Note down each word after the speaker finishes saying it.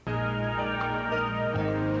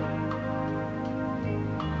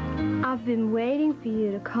I've been waiting for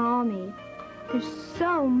you to call me. There's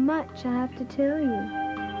so much I have to tell you.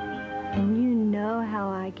 And you know how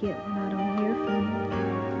I get when I don't hear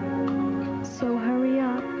from you. So hurry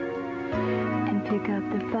up and pick up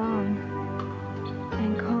the phone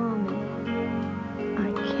and call me.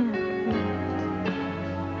 I can't wait.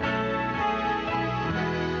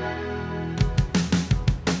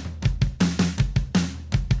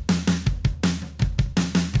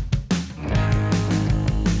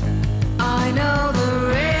 I know the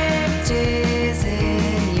rift is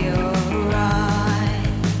in your eye.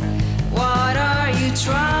 What are you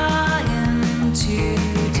trying to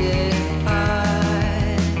defy?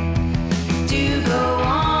 Do go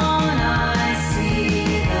on, I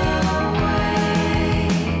see the way.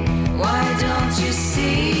 Why don't you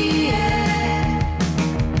see it?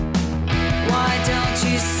 Why don't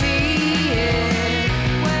you see it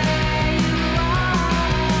where you are?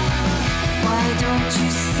 Why don't you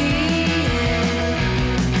see it?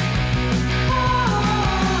 Oh,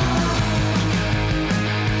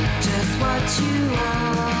 just what you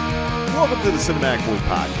are. Welcome to the Cinematic Void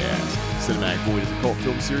Podcast. Cinematic Void is a cult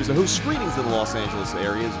film series that hosts screenings in the Los Angeles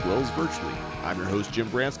area as well as virtually. I'm your host, Jim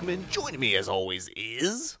Branscombe, and joining me as always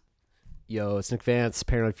is... Yo, it's Nick Vance,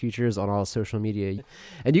 Paranoid Futures on all social media.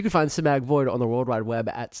 And you can find Cinematic Void on the World Wide Web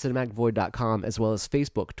at cinematicvoid.com, as well as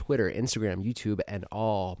Facebook, Twitter, Instagram, YouTube, and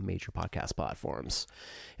all major podcast platforms.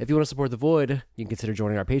 If you want to support The Void, you can consider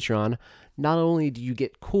joining our Patreon. Not only do you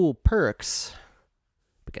get cool perks,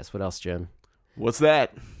 but guess what else, Jim? What's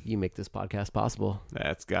that? You make this podcast possible.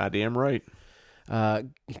 That's goddamn right.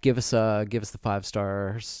 Give us the 5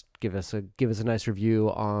 stars. Give us a nice review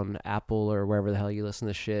on Apple or wherever the hell you listen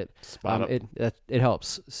to shit. Spot up. It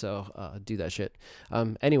helps. So do that shit.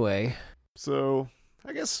 Anyway, So,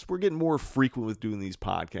 I guess we're getting more frequent with doing these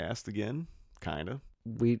podcasts again, kind of.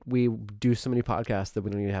 we do so many podcasts that we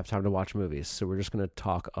don't even have time to watch movies. So we're just gonna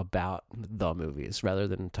talk about the movies rather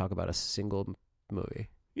than talk about a single movie.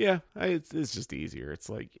 Yeah, it's just easier. It's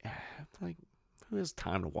like, who has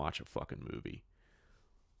time to watch a fucking movie?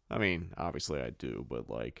 I mean, obviously I do, but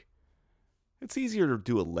like, it's easier to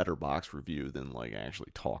do a letterbox review than like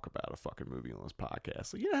actually talk about a fucking movie on this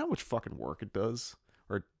podcast. Like, you know how much fucking work it does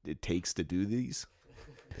or it takes to do these?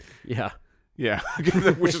 Yeah. Yeah,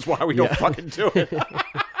 which is why we don't fucking do it.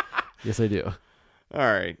 Yes, I do.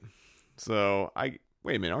 All right. So wait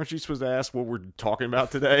a minute. Aren't you supposed to ask what we're talking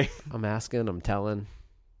about today? I'm asking. I'm telling.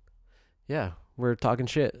 Yeah, we're talking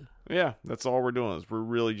shit. Yeah, that's all we're doing is we're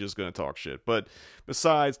really just going to talk shit. But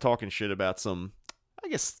besides talking shit about some, I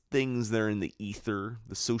guess, things that are in the ether,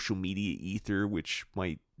 the social media ether, which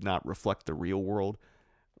might not reflect the real world.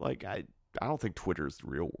 Like, I don't think Twitter is the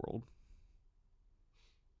real world.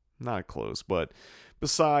 Not close. But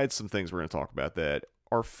besides some things we're going to talk about that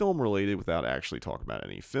are film related without actually talking about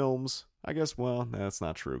any films. I guess, well, that's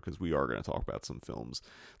not true because we are going to talk about some films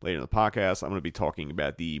later in the podcast. I'm going to be talking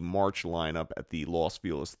about the March lineup at the Los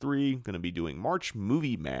Feliz 3. Going to be doing March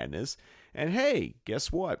Movie Madness. And hey,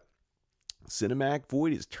 guess what? Cinematic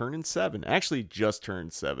Void is turning 7. Actually, just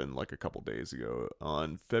turned 7 like a couple days ago.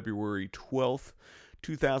 On February 12th,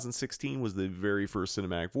 2016 was the very first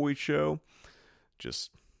Cinematic Void show.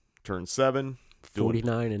 Just turned 7.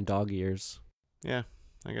 49 in dog years. Yeah,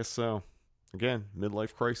 I guess so. Again,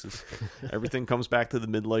 midlife crisis. Everything comes back to the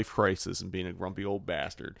midlife crisis and being a grumpy old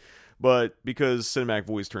bastard. But because Cinematic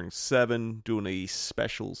Void is turning 7, doing a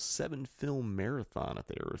special 7-film marathon at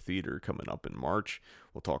the Aero Theater coming up in March.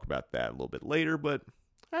 We'll talk about that a little bit later. But,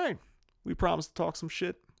 all right, we promised to talk some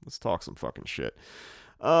shit. Let's talk some fucking shit.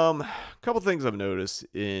 A couple things I've noticed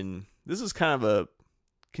in... This is kind of a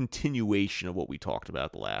continuation of what we talked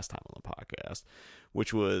about the last time on the podcast,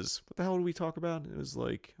 which was, what the hell did we talk about? It was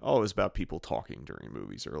like, it was about people talking during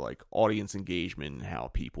movies, or like audience engagement and how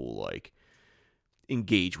people like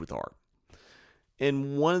engage with art.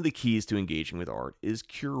 And one of the keys to engaging with art is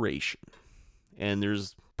curation. And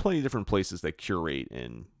there's plenty of different places that curate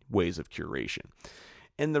and ways of curation.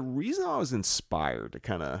 And the reason I was inspired to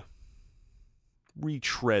kind of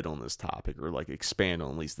retread on this topic, or like expand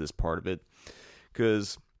on at least this part of it,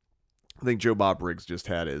 because I think Joe Bob Briggs just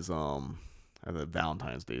had his the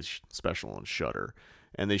Valentine's Day special on Shudder,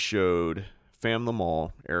 and they showed Phantom of the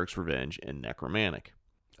Mall, Eric's Revenge, and Necromantic.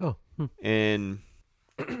 Oh. And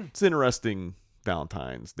it's an interesting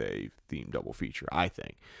Valentine's Day themed double feature, I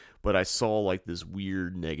think. But I saw like this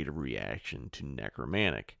weird negative reaction to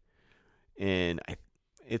Necromantic. And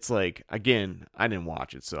it's like, again, I didn't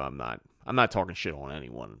watch it, so I'm not talking shit on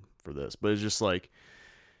anyone for this, but it's just like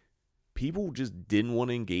people just didn't want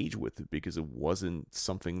to engage with it because it wasn't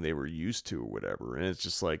something they were used to or whatever. And it's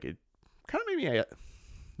just like, it kind of made me,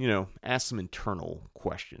 ask some internal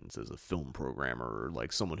questions as a film programmer or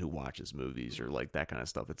like someone who watches movies or like that kind of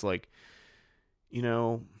stuff. It's like,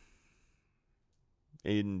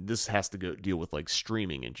 and this has to deal with like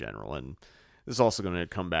streaming in general. And this is also going to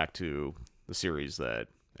come back to the series that,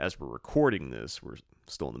 as we're recording this, we're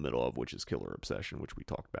still in the middle of, which is Killer Obsession, which we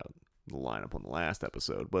talked about in the lineup on the last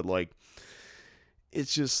episode. But like,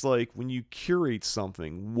 it's just like when you curate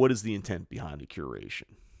something, what is the intent behind the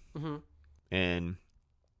curation? Mm-hmm. And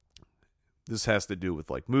this has to do with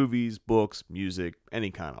like movies, books, music, any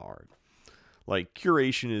kind of art. Like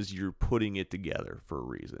curation is you're putting it together for a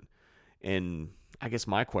reason. And I guess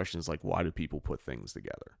my question is like, why do people put things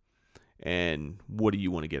together? And what do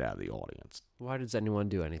you want to get out of the audience? Why does anyone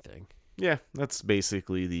do anything? Yeah, that's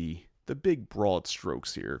basically the big broad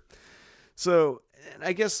strokes here. So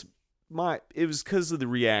I guess it was because of the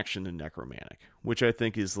reaction to Necromantic, which I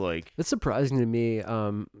think is like... It's surprising to me,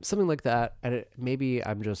 something like that, and maybe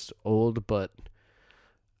I'm just old, but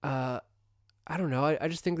I don't know. I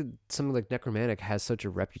just think that something like Necromantic has such a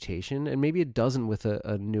reputation, and maybe it doesn't with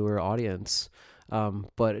a newer audience.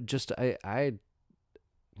 But just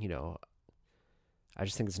I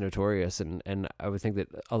just think it's notorious, and I would think that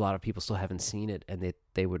a lot of people still haven't seen it, and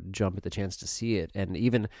they would jump at the chance to see it. And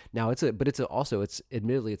even now, it's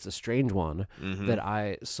admittedly it's a strange one that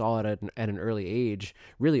I saw it at an early age,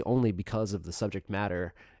 really only because of the subject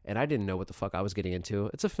matter, and I didn't know what the fuck I was getting into.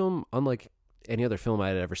 It's a film unlike any other film I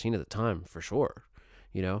had ever seen at the time, for sure.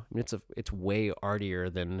 I mean, it's way artier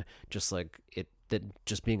than just like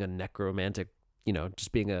just being a necromantic.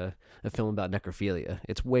 Just being a film about necrophilia.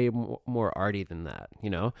 It's way more arty than that, I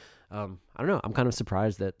don't know. I'm kind of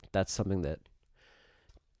surprised that that's something that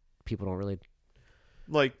people don't really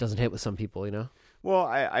like, doesn't hit with some people, Well,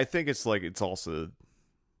 I think it's like, it's also,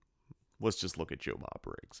 let's just look at Joe Bob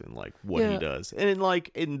Briggs and like what he does.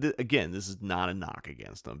 And again, this is not a knock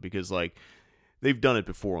against him because like they've done it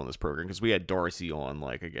before on this program because we had Darcy on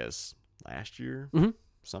like, I guess last year,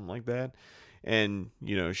 something like that. And,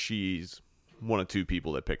 she's one of two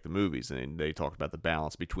people that picked the movies, and they talked about the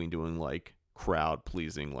balance between doing like crowd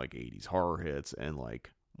pleasing like 80s horror hits and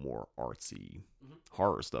like more artsy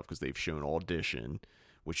horror stuff, because they've shown Audition,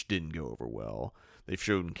 which didn't go over well. They've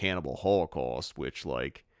shown Cannibal Holocaust, which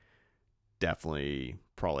like definitely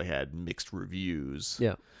probably had mixed reviews.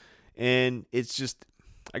 Yeah. And it's just,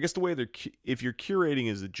 I guess the way if you're curating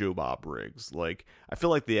as a Joe Bob Briggs, like I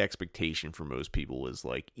feel like the expectation for most people is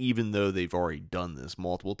like, even though they've already done this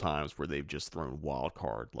multiple times where they've just thrown wild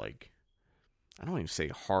card, like I don't even say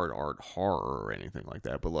hard art horror or anything like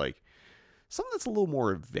that, but like something that's a little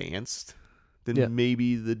more advanced than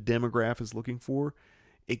maybe the demographic is looking for,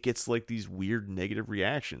 it gets like these weird negative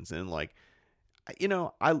reactions. And like,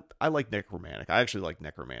 I like Necromantic. I actually like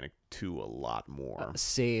Necromantic 2 a lot more.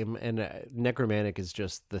 Same. And Necromantic is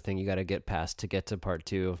just the thing you got to get past to get to part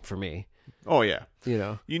 2 for me. Oh, yeah.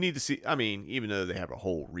 You need to see, I mean, even though they have a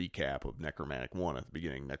whole recap of Necromantic 1 at the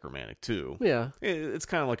beginning, Necromantic 2. Yeah. It's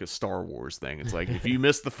kind of like a Star Wars thing. It's like, if you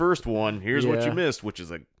missed the first one, here's what you missed, which is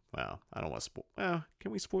like, wow, I don't want to spoil.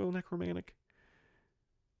 Can we spoil Necromantic?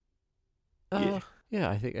 Yeah,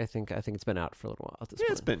 I think it's been out for a little while at this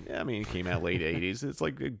point. It's been. I mean, it came out late '80s. It's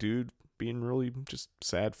like a dude being really just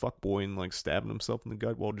sad fuckboy and like stabbing himself in the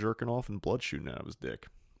gut while jerking off and blood shooting out of his dick.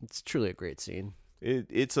 It's truly a great scene.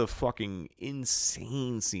 It's a fucking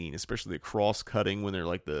insane scene, especially the cross cutting when they're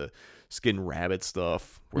like the skin rabbit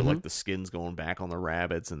stuff, where like the skin's going back on the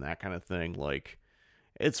rabbits and that kind of thing. Like,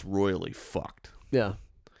 it's royally fucked. Yeah.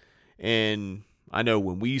 And I know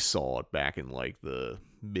when we saw it back in like the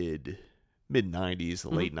mid 90s, the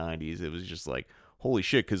late 90s, it was just like, holy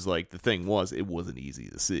shit, because like the thing was, it wasn't easy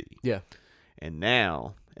to see. Yeah. And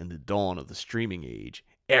now, in the dawn of the streaming age,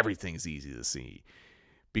 everything's easy to see,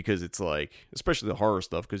 because it's like, especially the horror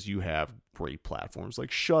stuff, because you have great platforms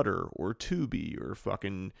like Shudder or Tubi or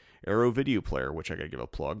fucking Arrow Video Player, which I gotta give a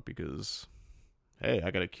plug because, hey,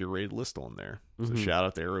 I got a curated list on there. So shout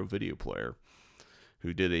out to Arrow Video Player,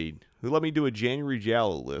 who let me do a January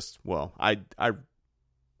Giallo list. Well, I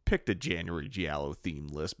picked a January Giallo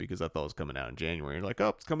themed list because I thought it was coming out in January. Like, oh,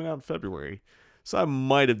 it's coming out in February. So I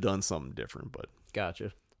might have done something different, but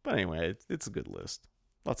Gotcha. But anyway, it's a good list.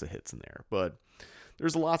 Lots of hits in there. But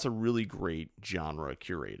there's lots of really great genre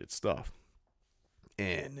curated stuff.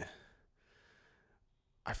 And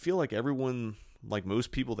I feel like everyone, like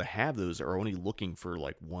most people that have those, are only looking for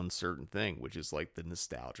like one certain thing, which is like the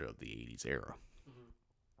nostalgia of the 80s era.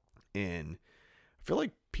 And I feel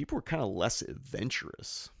like people are kind of less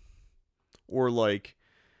adventurous. Or like,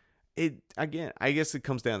 it, again, I guess it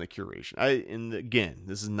comes down to curation. And again,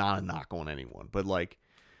 this is not a knock on anyone, but like,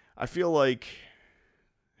 I feel like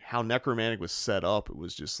how Necromantic was set up, it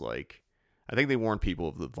was just like, I think they warned people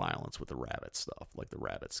of the violence with the rabbit stuff, like the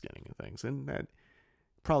rabbit skinning and things. And that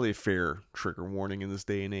probably a fair trigger warning in this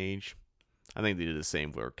day and age. I think they did the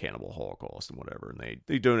same for Cannibal Holocaust and whatever. And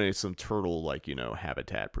they donated some turtle, like, you know,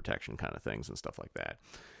 habitat protection kind of things and stuff like that.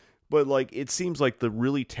 But, like, it seems like the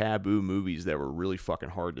really taboo movies that were really fucking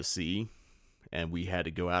hard to see, and we had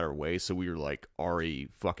to go out our way, so we were, like, already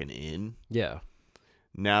fucking in. Yeah.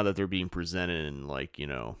 Now that they're being presented in, like, you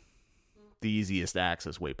know, the easiest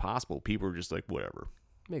access way possible, people are just like, whatever.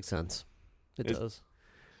 Makes sense. It does.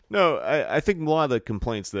 No, I think a lot of the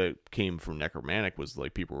complaints that came from Necromantic was,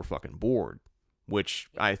 like, people were fucking bored, which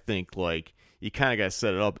I think, like, you kind of got to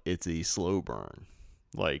set it up. It's a slow burn.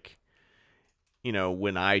 Like, you know,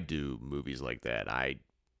 when I do movies like that, I,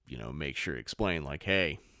 you know, make sure to explain, like,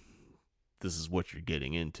 hey, this is what you're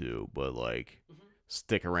getting into, but, like,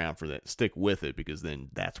 stick around for that. Stick with it, because then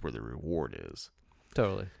that's where the reward is.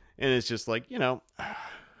 Totally. And it's just like, you know,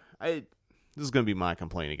 this is going to be my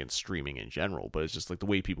complaint against streaming in general, but it's just like the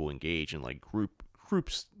way people engage in, like,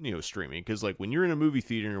 groups, you know, streaming. Because, like, when you're in a movie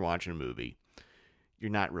theater and you're watching a movie,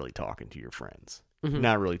 you're not really talking to your friends. Mm-hmm. You're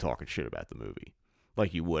not really talking shit about the movie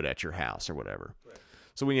like you would at your house or whatever. Right.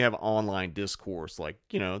 So when you have online discourse, like,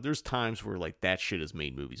 you know, there's times where, like, that shit has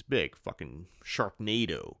made movies big. Fucking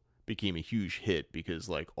Sharknado became a huge hit because,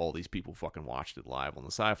 like, all these people fucking watched it live on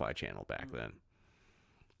the Sci-Fi Channel back then.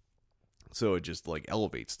 So it just, like,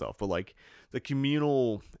 elevates stuff. But, like, the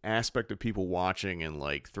communal aspect of people watching and,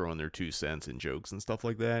 like, throwing their 2 cents and jokes and stuff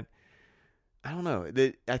like that, I don't know.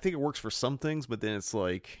 I think it works for some things, but then it's,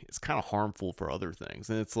 like, it's kind of harmful for other things.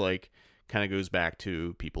 And it's, like, kind of goes back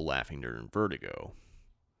to people laughing during Vertigo.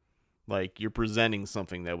 Like, you're presenting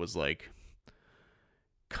something that was, like,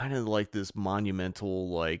 kind of like this monumental,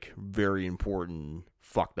 like, very important,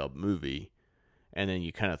 fucked up movie. And then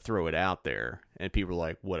you kind of throw it out there, and people are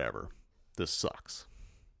like, whatever. This sucks.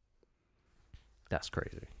 That's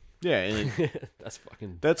crazy. Yeah, and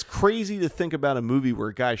that's crazy to think about a movie where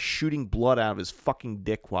a guy's shooting blood out of his fucking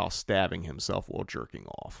dick while stabbing himself while jerking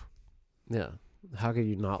off. Yeah. How could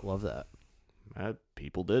you not love that?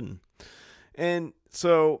 People didn't. And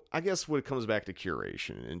so I guess when it comes back to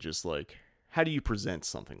curation and just, like, how do you present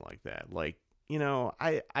something like that? Like, you know,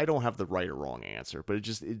 I don't have the right or wrong answer, but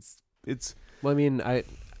it's well, I mean,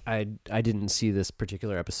 I didn't see this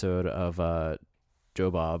particular episode of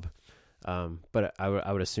Joe Bob, but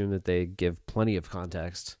I would assume that they give plenty of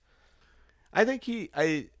context. I think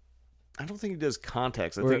I don't think he does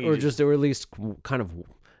context. I or, think or at least kind of,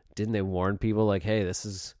 didn't they warn people, like, hey, this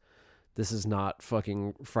is not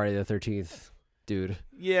fucking Friday the 13th, dude.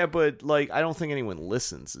 Yeah, but, like, I don't think anyone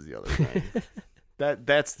listens is the other thing.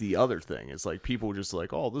 That's the other thing. It's like people just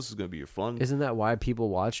like, oh, this is going to be a fun. Isn't that why people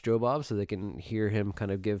watch Joe Bob, so they can hear him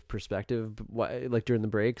kind of give perspective, like during the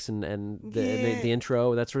breaks and the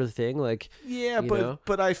intro, that sort of thing? Like, yeah,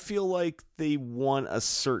 but I feel like they want a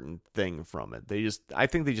certain thing from it. I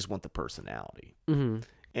think they just want the personality. Mm-hmm.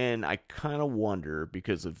 And I kind of wonder,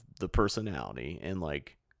 because of the personality, and,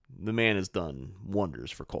 like, the man has done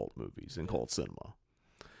wonders for cult movies and cult cinema.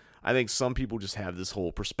 I think some people just have this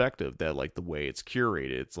whole perspective that, like, the way it's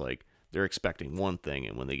curated, it's like they're expecting one thing,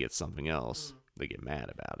 and when they get something else, they get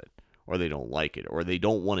mad about it, or they don't like it, or they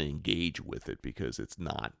don't want to engage with it because it's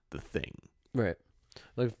not the thing. Right.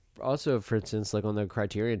 Like, also, for instance, like on the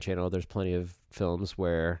Criterion Channel, there's plenty of films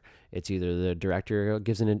where it's either the director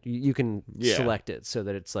gives you can select it so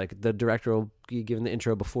that it's like the director will be given the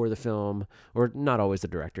intro before the film, or not always the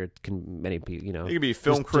director. It can many people, you know. It could be a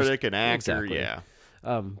film critic, an actor, exactly. Yeah.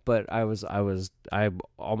 But I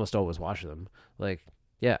almost always watch them. Like,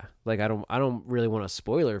 yeah, like I don't really want a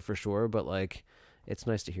spoiler for sure, but, like, it's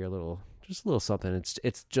nice to hear just a little something.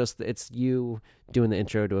 It's you doing the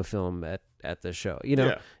intro to a film at the show, you know.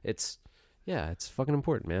 Yeah. It's fucking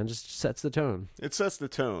important, man. Just sets the tone. It sets the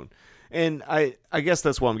tone. And I guess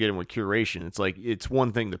that's what I'm getting with curation. It's like, it's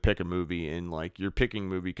one thing to pick a movie, and, like, you're picking a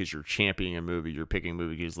movie because you're championing a movie. You're picking a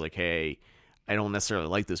movie because, like, hey, I don't necessarily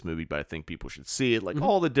like this movie, but I think people should see it. Like,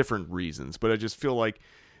 all the different reasons. But I just feel like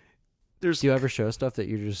there's... Do you ever show stuff that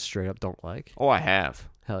you just straight up don't like? Oh, I have.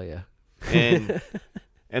 Hell yeah. And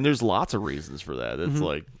there's lots of reasons for that. It's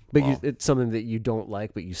like... But it's something that you don't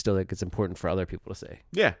like, but you still think it's important for other people to say.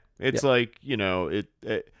 Yeah. It's like, you know,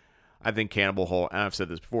 I think Cannibal Holocaust, and I've said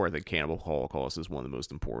this before, I think Cannibal Holocaust is one of the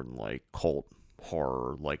most important, like, cult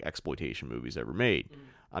horror, like, exploitation movies ever made.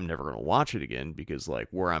 I'm never going to watch it again because, like,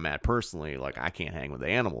 where I'm at personally, like, I can't hang with the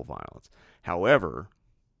animal violence. However,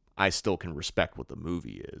 I still can respect what the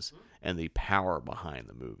movie is and the power behind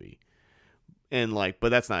the movie. And, like,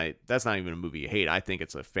 but that's not even a movie you hate. I think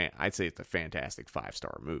it's I'd say it's a fantastic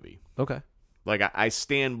 5-star movie. Okay. Like I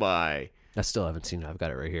stand by. I still haven't seen it. I've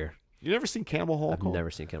got it right here. You never seen Cannibal Holocaust? I've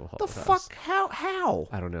never seen Cannibal The Holocaust. fuck? How?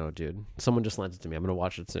 I don't know, dude. Someone just lent it to me. I'm gonna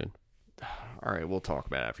watch it soon. All right, we'll talk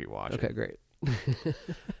about it after you watch Okay, it. great.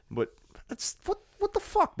 But that's what the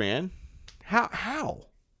fuck, man? How?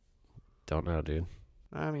 Don't know, dude.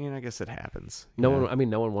 I mean, I guess it happens. No you know? one. I mean,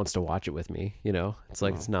 no one wants to watch it with me. You know, it's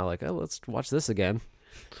like it's not like, oh, let's watch this again.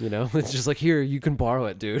 You know, it's just like, here, you can borrow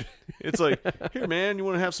it, dude. It's like, here, man, you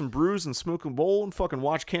want to have some brews and smoke a bowl and fucking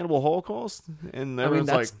watch Cannibal Holocaust? And I mean,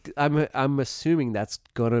 everyone's that's I'm assuming that's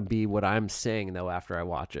gonna be what I'm saying though after I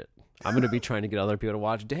watch it. I'm gonna be trying to get other people to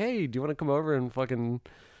watch. Hey, do you want to come over and fucking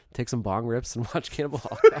take some bong rips and watch Cannibal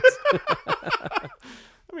Holocaust?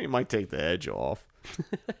 I mean, it might take the edge off.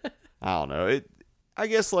 I don't know. I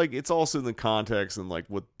guess, like, it's also in the context and, like,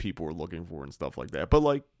 what people are looking for and stuff like that. But,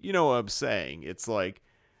 like, you know what I'm saying? It's like,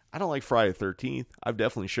 I don't like Friday the 13th. I've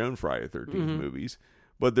definitely shown Friday the 13th movies.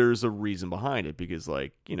 But there's a reason behind it because,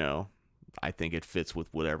 like, you know, I think it fits with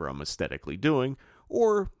whatever I'm aesthetically doing.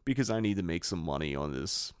 Or because I need to make some money on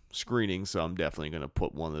this screening. So I'm definitely going to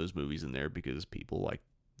put one of those movies in there because people like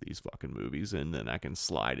these fucking movies. And then I can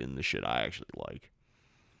slide in the shit I actually like.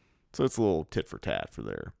 So it's a little tit for tat for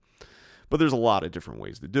there. But there's a lot of different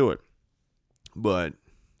ways to do it. But,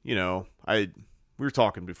 you know, we were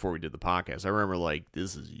talking before we did the podcast. I remember, like,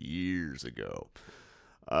 this is years ago.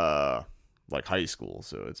 Like high school,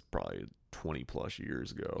 so it's probably 20 plus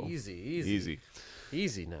years ago. Easy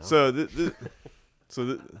now. So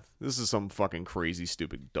this is some fucking crazy,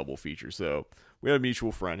 stupid double feature. So we had a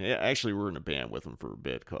mutual friend. Actually, we were in a band with him for a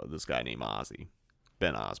bit called this guy named Ozzy,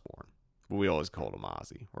 Ben Osborne. But we always called him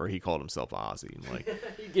Ozzy, or he called himself Ozzy. And like,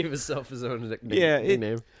 He gave himself his own nickname.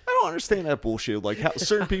 I don't understand that bullshit. Like, how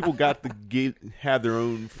certain people got to have their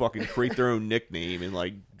own fucking create their own nickname and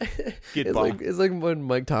like get It's by. like when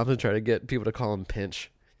Mike Thompson tried to get people to call him Pinch.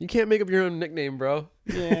 You can't make up your own nickname, bro.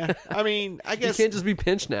 Yeah, I mean, I You guess can't just be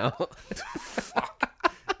Pinch now. I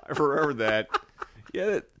remember that. Yeah,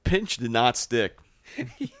 that pinch did not stick.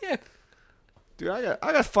 Yeah. Dude, I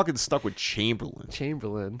got fucking stuck with Chamberlain.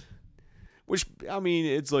 Chamberlain. Which, I mean,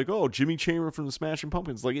 it's like, oh, Jimmy Chamberlain from the Smashing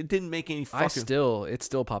Pumpkins. Like, it didn't make any fucking... It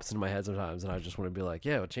still pops into my head sometimes, and I just want to be like,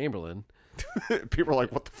 yeah, well, Chamberlain. People are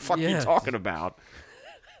like, what the fuck are you Yeah. talking about?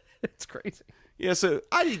 It's crazy. Yeah, so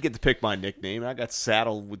I didn't get to pick my nickname. I got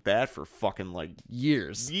saddled with that for fucking, like,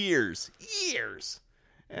 Years.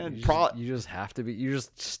 And You just have to be. You're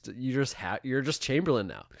just Chamberlain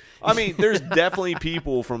now. I mean, there's definitely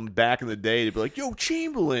people from back in the day to be like, yo,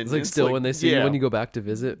 Chamberlain. It's like still when they see you when you go back to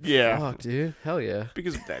visit. Yeah. Fuck, dude. Hell yeah.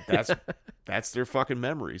 Because that's their fucking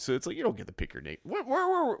memory. So it's like, you don't get to pick your name. Where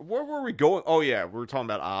were we going? Oh, yeah, we were talking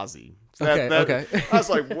about Ozzy. So Okay. I was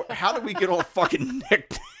like, how did we get on fucking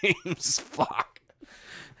nicknames? Fuck.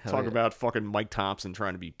 Talk about fucking Mike Thompson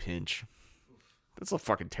trying to be Pinch. That's a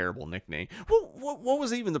fucking terrible nickname. What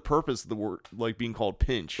was even the purpose of the word, like, being called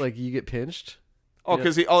Pinch? Like you get pinched. oh,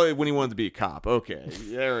 because when he wanted to be a cop. Okay,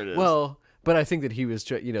 there it is. Well, but I think that he was,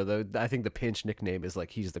 I think the Pinch nickname is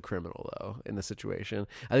like he's the criminal though in the situation.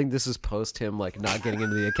 I think this is post him like not getting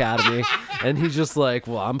into the academy, and he's just like,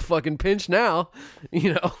 well, I'm fucking Pinch now,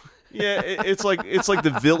 you know. yeah, it's like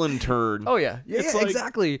the villain turn. Oh yeah, It's like-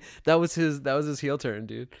 exactly. That was his heel turn,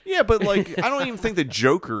 dude. Yeah, but like, I don't even think the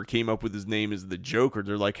Joker came up with his name as the Joker.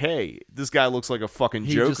 They're like, hey, this guy looks like a fucking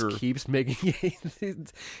He Joker. just keeps making.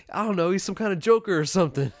 I don't know. He's some kind of Joker or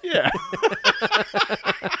something. Yeah.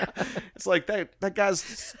 It's like that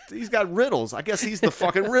guy's, he's got riddles. I guess he's the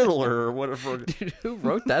fucking Riddler or whatever. Dude, who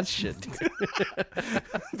wrote that shit? Dude?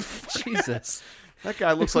 Jesus. That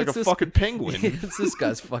guy looks like a What's this- fucking penguin. It's this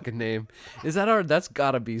guy's fucking name. Is that our? That's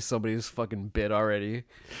gotta be somebody's fucking bit already.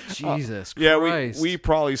 Jesus Yeah, Christ. we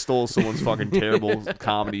probably stole someone's fucking terrible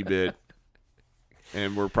comedy bit,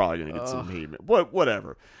 and we're probably gonna get some hate.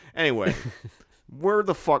 Whatever. Anyway, where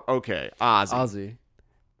the fuck? Okay, Ozzy.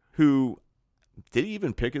 Who did he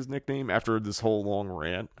even pick his nickname after this whole long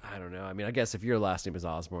rant? I don't know. I mean, I guess if your last name is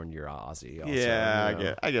Osborne, you're Ozzy. Also, Yeah, you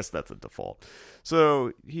know. I guess that's a default.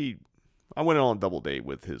 So I went on a double date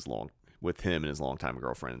with him and his longtime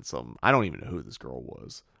girlfriend. I don't even know who this girl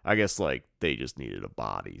was. I guess like they just needed a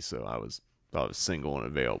body, so I was single and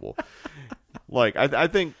available. Like I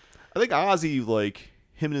think Ozzy, like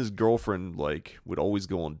him and his girlfriend, like would always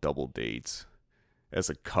go on double dates as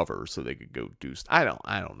a cover so they could go do. I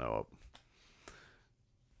don't know.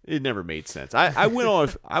 It never made sense. I went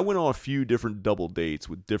on a few different double dates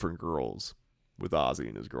with different girls with Ozzy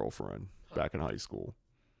and his girlfriend back in high school.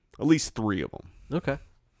 At least 3 of them. Okay.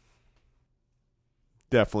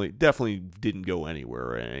 Definitely didn't go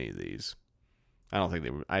anywhere in any of these. I don't think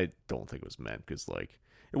it was meant because like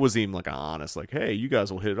It wasn't even like an honest, like, hey, you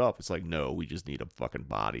guys will hit it up. It's like, no, we just need a fucking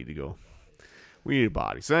body to go. We need a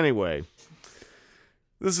body. So anyway,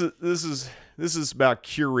 this is about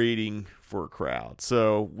curating for a crowd.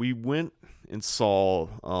 So we went and saw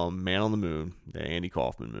Man on the Moon, the Andy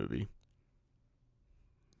Kaufman movie.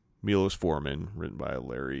 Milos Forman, written by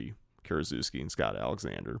Larry Karaszewski and Scott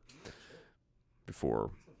Alexander.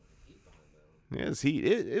 Before, yes,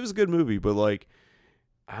 it was a good movie, but like,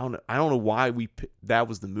 I don't know why that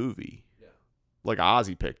was the movie. Yeah. Like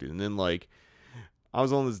Ozzy picked it, and then like, I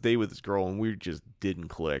was on this date with this girl, and we just didn't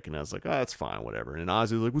click, and I was like, oh, that's fine, whatever. And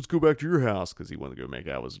Ozzy was like, let's go back to your house, because he wanted to go make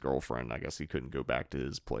out with his girlfriend. I guess he couldn't go back to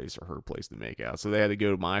his place or her place to make out, so they had to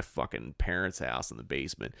go to my fucking parents' house in the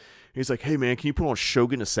basement. He's like, hey man, can you put on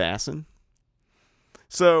Shogun Assassin?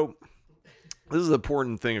 So this is the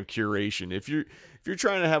important thing of curation. If you're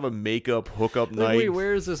trying to have a makeup hookup night, wait,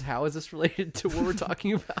 where is this? How is this related to what we're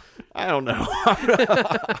talking about? I don't know.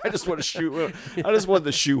 I just want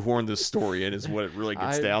to shoehorn this story in. Is what it really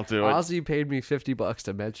gets down to. Ozzy paid me $50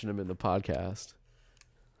 to mention him in the podcast.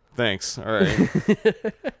 Thanks. All right.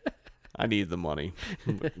 I need the money.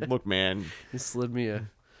 Look, man. He slid me a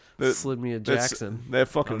Jackson. That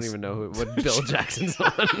fucking. I don't even know what Bill Jackson's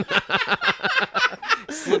on.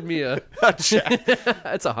 Slid me a.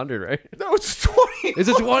 It's 100, right? No, it's 20. Is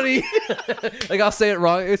it 20? Like I'll say it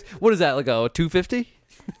wrong. What is that? Like a 250?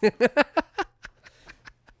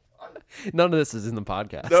 None of this is in the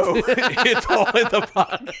podcast. No, it's all in the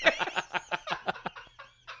podcast.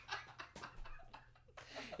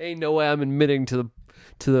 Ain't no way I'm admitting to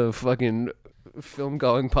the fucking film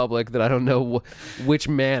going public that I don't know which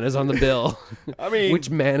man is on the bill. I mean, which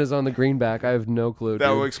man is on the greenback? I have no clue. That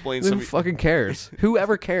dude. will explain Who some. fucking cares? Who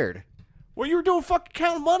ever cared? Well, you were doing fucking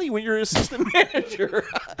count money when you're an assistant manager.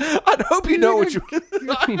 I'd hope you know what you.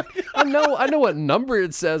 I know what number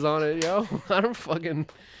it says on it, yo. I don't fucking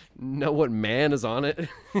know what man is on it.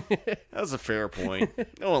 That's a fair point.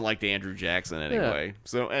 No one liked Andrew Jackson anyway. Yeah.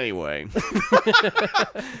 So anyway,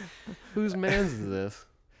 whose man's is this?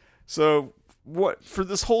 So what for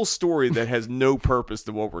this whole story that has no purpose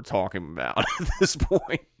to what we're talking about at this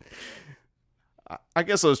point? I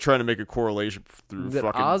guess I was trying to make a correlation through that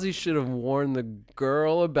fucking. Ozzy should have warned the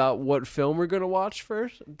girl about what film we're gonna watch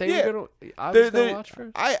first. Gonna watch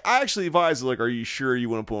first. I actually advised, like, are you sure you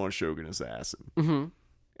want to put on Shogun Assassin? Mm-hmm.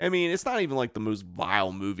 I mean, it's not even like the most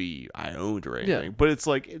vile movie I owned or anything, but it's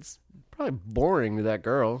like it's probably boring to that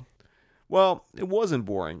girl. Well, it wasn't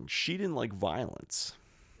boring. She didn't like violence.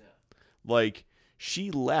 Yeah. Like,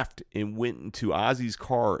 she left and went into Ozzy's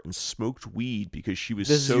car and smoked weed because she was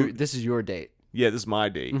this is your date. Yeah, this is my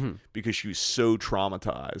date, because she was so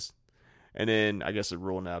traumatized. And then I guess it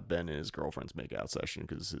ruined out Ben and his girlfriend's makeout session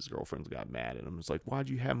because his girlfriends got mad at him. It's like, why'd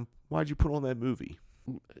you put on that movie?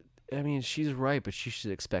 I mean, she's right, but she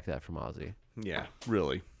should expect that from Ozzy. Yeah,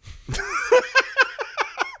 really.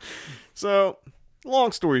 So,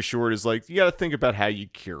 long story short is, like, you got to think about how you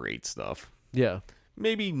curate stuff. Yeah.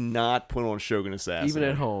 Maybe not put on Shogun Assassin. Even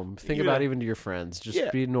at home. Think about even to your friends. Just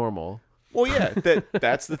be normal. Well, yeah,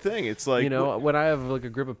 that's the thing. It's like, you know, when I have like a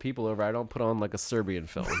group of people over, I don't put on like a Serbian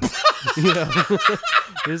film. You know,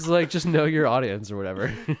 it's like just know your audience or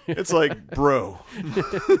whatever. It's like, bro,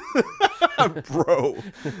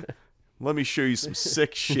 let me show you some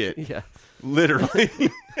sick shit. Yeah, literally.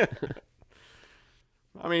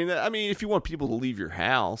 I mean, if you want people to leave your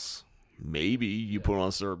house, maybe you put on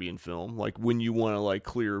a Serbian film. Like when you want to like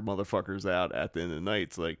clear motherfuckers out at the end of the night,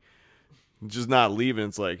 it's like just not leaving.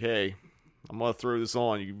 It's like, hey, I'm gonna throw this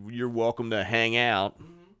on. You're welcome to hang out.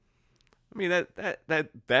 I mean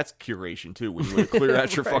that's curation too. When you want to clear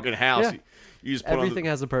out your fucking house, you just put everything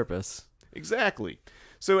has a purpose. Exactly.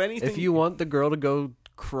 So anything. If you want the girl to go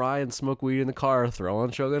cry and smoke weed in the car, throw on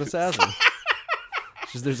Shogun Assassin.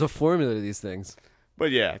 Just there's a formula to these things. But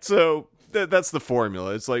yeah, so that's the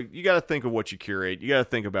formula. It's like you got to think of what you curate. You got to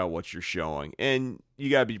think about what you're showing, and you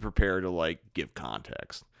got to be prepared to like give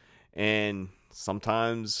context. And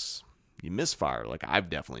sometimes you misfire. Like I've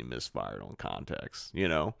definitely misfired on context, you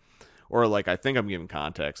know, or like I think I'm giving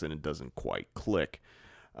context and it doesn't quite click.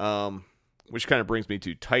 Which kind of brings me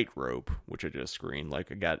to Tightrope, which I just screened.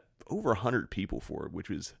 Like I got over 100 people for it,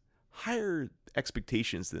 which was higher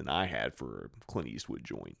expectations than I had for a Clint Eastwood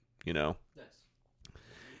joint, you know. Nice.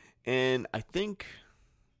 And I think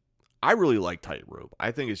I really like Tightrope.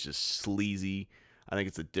 I think it's just sleazy. I think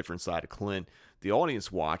it's a different side of Clint. The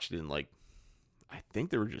audience watched it and like, I think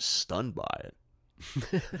they were just stunned by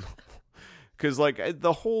it. Because, like,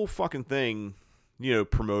 the whole fucking thing, you know,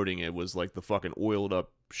 promoting it was, like, the fucking oiled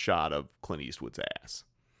up shot of Clint Eastwood's ass.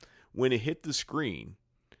 When it hit the screen,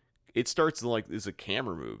 it starts to, like, it's a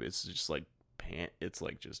camera move. It's just, like, it's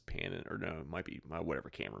like just panning, or no, it might be my whatever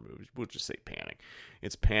camera moves. We'll just say panning.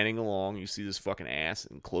 It's panning along. You see this fucking ass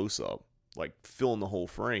in close up, like filling the whole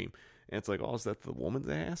frame. And it's like, oh, is that the woman's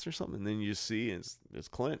ass or something? And then you just see it's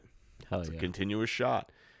Clint. Hell It's yeah. a continuous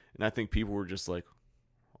shot. And I think people were just like,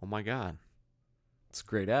 oh my God. It's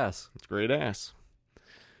great ass. It's great ass.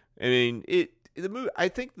 I mean, the movie, I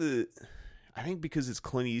think because it's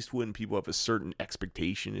Clint Eastwood and people have a certain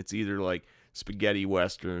expectation, it's either like spaghetti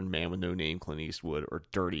western, Man with No Name, Clint Eastwood, or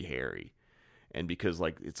Dirty Harry. And because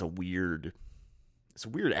like it's a weird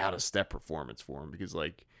out of step performance for him, because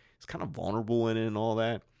like it's kind of vulnerable in it and all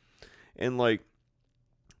that. And like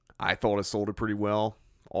I thought it sold it pretty well.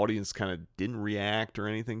 Audience kind of didn't react or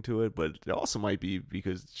anything to it, but it also might be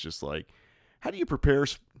because it's just like, how do you prepare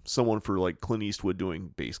someone for like Clint Eastwood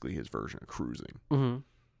doing basically his version of Cruising? Mm-hmm.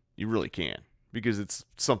 You really can't, because it's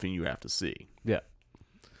something you have to see. Yeah.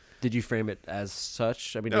 Did you frame it as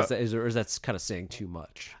such? I mean, No. is that kind of saying too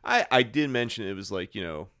much? I did mention it was like,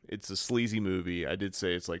 it's a sleazy movie. I did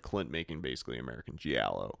say it's like Clint making basically American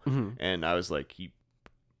Giallo. Mm-hmm. And I was like, he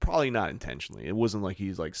probably not intentionally. It wasn't like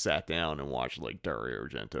he's like sat down and watched like Dario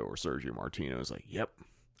Argento or Sergio Martino. It was like, yep.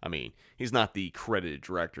 I mean, he's not the credited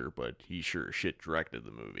director, but he sure as shit directed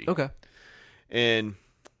the movie. Okay. And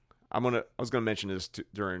I was gonna mention this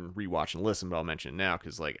during rewatch and listen, but I'll mention it now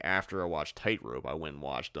because like after I watched Tightrope, I went and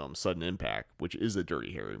watched Sudden Impact, which is a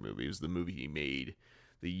Dirty Harry movie. It was the movie he made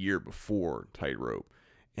the year before Tightrope,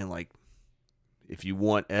 and like, if you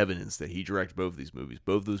want evidence that he directed both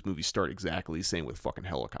of those movies start exactly the same with fucking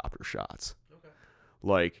helicopter shots. Okay.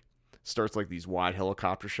 Like, starts like these wide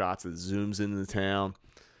helicopter shots that zooms into the town.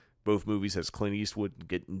 Both movies has Clint Eastwood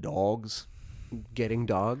getting dogs. Getting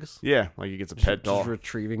dogs? Yeah, like he gets a pet dog. Just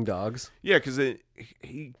retrieving dogs? Yeah, because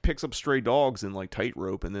he picks up stray dogs in like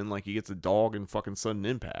Tightrope, and then like he gets a dog in fucking Sudden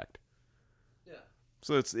Impact. Yeah.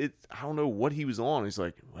 So it's I don't know what he was on. He's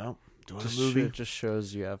like, well, doing a movie. It just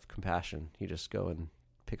shows you have compassion. You just go and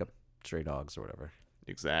pick up stray dogs or whatever.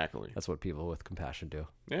 Exactly. That's what people with compassion do.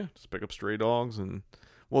 Yeah, just pick up stray dogs. And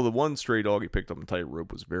well, the one stray dog he picked up in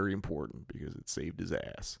Tightrope was very important because it saved his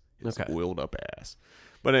ass. His Okay. oiled up ass.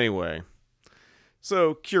 But anyway,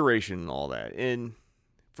 so curation and all that. And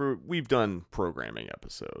we've done programming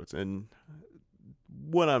episodes, and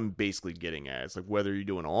what I'm basically getting at is like whether you're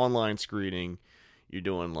doing an online screening, you're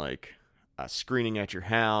doing like a screening at your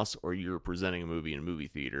house, or you're presenting a movie in a movie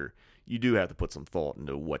theater, you do have to put some thought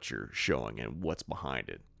into what you're showing and what's behind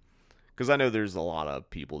it. Because I know there's a lot of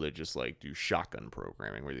people that just like do shotgun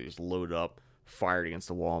programming where they just load up, fire it against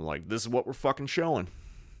the wall, and like, this is what we're fucking showing.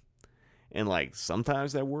 And like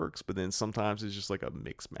sometimes that works, but then sometimes it's just like a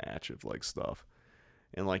mixed match of like stuff.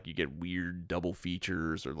 And like you get weird double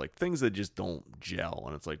features or like things that just don't gel.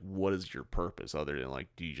 And it's like, what is your purpose other than like,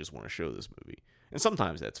 do you just want to show this movie? And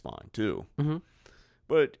sometimes that's fine too. Mm-hmm.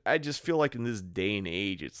 But I just feel like in this day and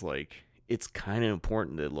age, it's like, it's kind of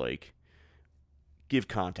important to like give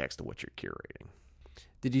context to what you're curating.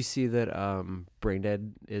 Did you see that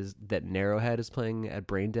Narrowhead is playing at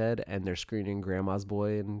Brain Dead, and they're screening Grandma's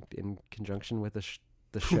Boy in conjunction with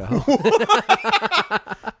the show?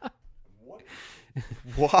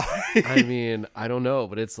 Why? I mean, I don't know,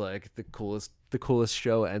 but it's like the coolest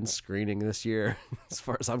show and screening this year, as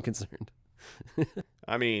far as I'm concerned.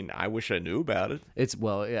 I mean, I wish I knew about it. It's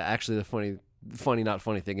actually the funny not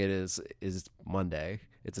funny thing is Monday.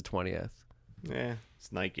 It's the 20th. Yeah,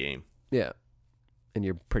 it's Night Game. Yeah. And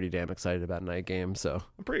you're pretty damn excited about Night Game, so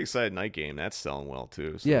I'm pretty excited. Night Game, that's selling well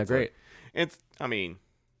too. So yeah, it's great. Like,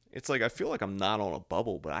 it's like I feel like I'm not on a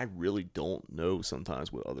bubble, but I really don't know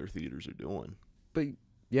sometimes what other theaters are doing. But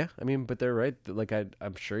yeah, I mean, but they're right. Like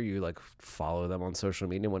I'm sure you like follow them on social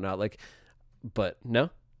media and whatnot. Like, but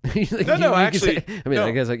no. Like, No, I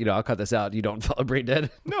no. guess like, I'll cut this out. You don't follow Brain Dead.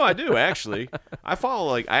 No, I do actually. I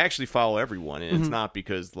actually follow everyone, and it's not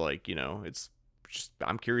because like it's just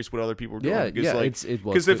I'm curious what other people are doing. Yeah, because, yeah. like,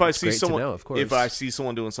 Because if I it's see great to someone, know, of course. if I see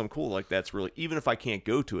someone doing something cool, like that's really, even if I can't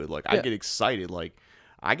go to it, like I Yeah. get excited. Like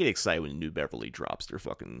I get excited when New Beverly drops their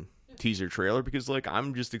fucking teaser trailer because like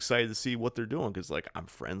I'm just excited to see what they're doing because like I'm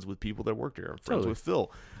friends with people that work there. I'm friends Totally. with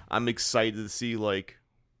Phil. I'm excited to see like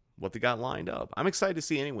what they got lined up. I'm excited to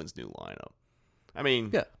see anyone's new lineup. I mean,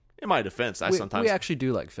 Yeah. in my defense, we actually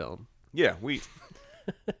do like film. yeah,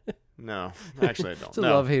 no, actually I don't. It's a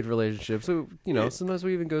No. love-hate relationship. So, Yeah. sometimes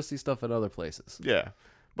we even go see stuff at other places. Yeah.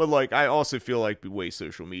 But like I also feel like the way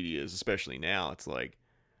social media is, especially now, it's like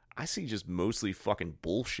I see just mostly fucking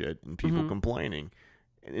bullshit and people complaining,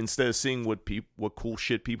 and instead of seeing what cool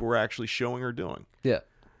shit people are actually showing or doing. Yeah.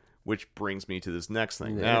 Which brings me to this next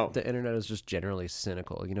thing. The, Now, the internet is just generally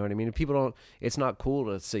cynical. You know what I mean? People don't. It's not cool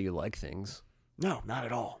to say you like things. no, not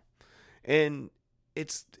at all. And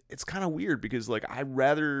it's kind of weird because like I'd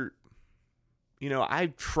rather,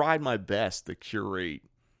 I've tried my best to curate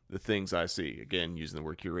the things I see. Again, using the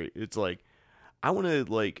word curate, it's like I want to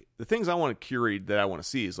like the things I want to curate that I want to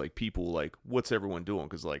see is like people like what's everyone doing,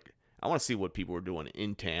 because like I want to see what people are doing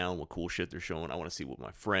in town, what cool shit they're showing. I want to see what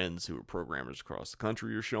my friends who are programmers across the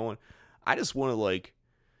country are showing. I just want to like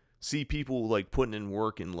see people like putting in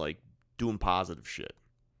work and like doing positive shit,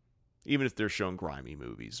 even if they're showing grimy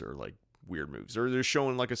movies or like weird movies, or they're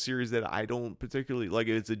showing like a series that I don't particularly like.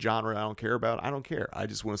 If it's a genre I don't care about, I don't care. I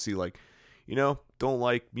just want to see like, don't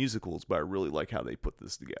like musicals, but I really like how they put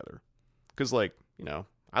this together. Because like,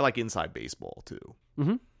 I like Inside Baseball too,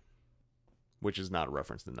 which is not a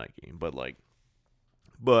reference to the night game,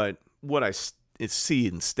 but what I see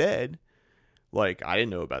instead, like I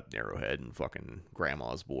didn't know about Narrowhead and fucking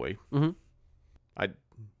Grandma's Boy.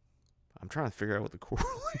 I'm trying to figure out what the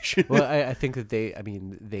correlation. Well, I think that they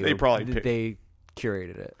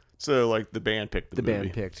curated it. So like the band picked the movie.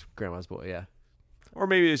 Band picked Grandma's Boy, yeah. Or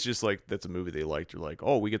maybe it's just like that's a movie they liked. You're like,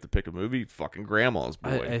 oh, we get to pick a movie, fucking Grandma's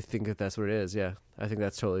Boy. I think that's what it is. Yeah, I think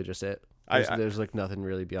that's totally just it. There's like nothing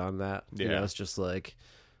really beyond that. Yeah, it's just like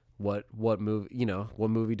what movie what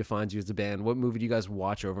movie defines you as a band? What movie do you guys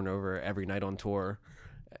watch over and over every night on tour?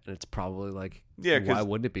 And it's probably like, why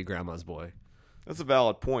wouldn't it be Grandma's Boy? That's a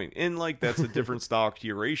valid point. And like that's a different style of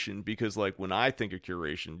curation, because like when I think of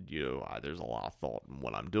curation, there's a lot of thought in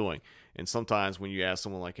what I'm doing. And sometimes when you ask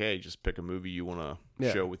someone like, hey, just pick a movie you want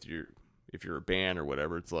to show with if you're a band or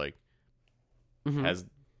whatever, it's like has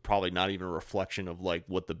probably not even a reflection of like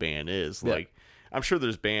what the band is. Yeah. Like I'm sure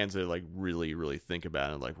there's bands that like really, really think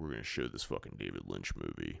about it, like we're going to show this fucking David Lynch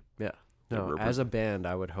movie. Yeah. No, as a band,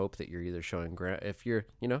 I would hope that you're either showing if you're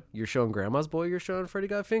showing Grandma's Boy, you're showing Freddy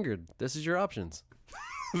Got Fingered. This is your options.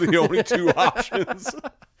 The only two options.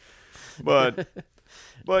 But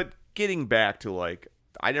getting back to like,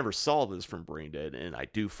 I never saw this from Brain Dead, and I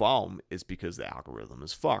do follow them, is because the algorithm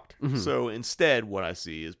is fucked. So instead, what I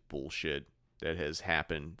see is bullshit that has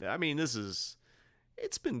happened. I mean,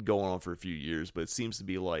 it's been going on for a few years, but it seems to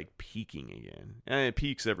be like peaking again. And it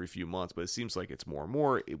peaks every few months, but it seems like it's more and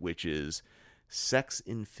more, which is sex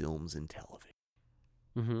in films and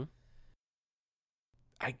television.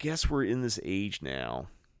 I guess we're in this age now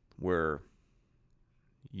where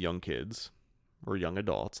young kids or young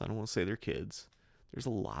adults, I don't want to say they're kids, there's a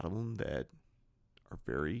lot of them that are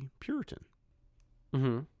very Puritan.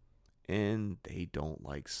 And they don't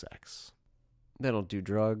like sex. They don't do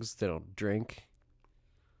drugs. They don't drink.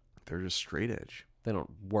 They're just straight edge. They don't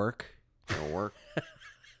work. They don't work. They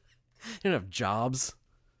don't have jobs.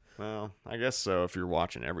 Well, I guess so if you're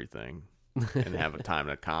watching everything and have a time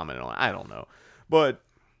to comment on it. I don't know. But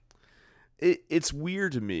it's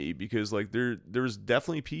weird to me because like there's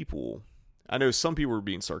definitely people. I know some people were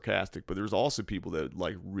being sarcastic, but there's also people that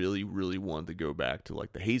like really, really wanted to go back to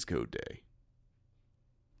like the Hays Code day.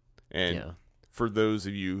 And for those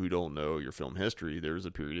of you who don't know your film history, there was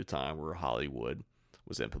a period of time where Hollywood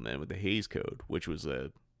was implemented with the Hays Code, which was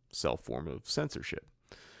a self-form of censorship,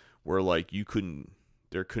 where like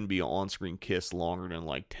there couldn't be an on-screen kiss longer than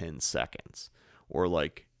like 10 seconds, or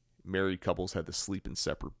like married couples had to sleep in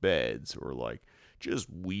separate beds, or like just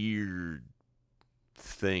weird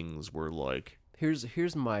things where like...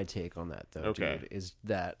 Here's my take on that though, dude, is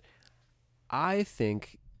that I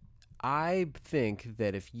think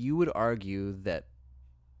that if you would argue that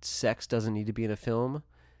sex doesn't need to be in a film,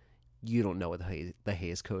 you don't know what the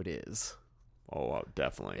Hays Code is. Oh,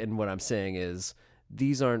 definitely. And what I'm saying is,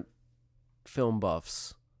 these aren't film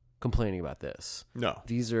buffs complaining about this. No.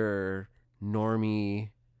 These are normie...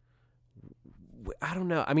 I don't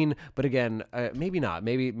know. I mean, but again, maybe not.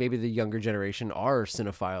 Maybe the younger generation are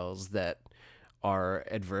cinephiles that are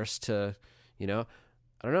adverse to, I don't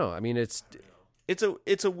know. I mean, it's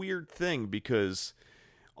a weird thing because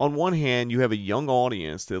on one hand, you have a young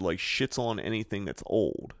audience that like shits on anything that's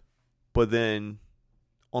old. But then,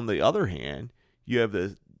 on the other hand, you have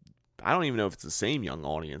I don't even know if it's the same young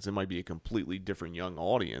audience. It might be a completely different young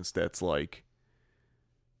audience that's like,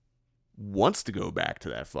 wants to go back to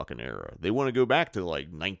that fucking era. They want to go back to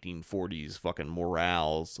like 1940s fucking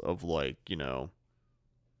morals of like,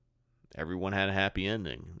 everyone had a happy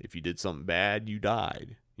ending. If you did something bad, you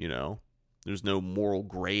died, There's no moral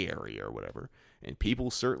gray area or whatever. And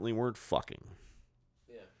people certainly weren't fucking.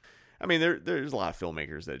 I mean, there's a lot of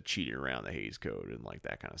filmmakers that cheated around the Hays Code and like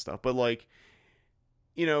that kind of stuff. But like,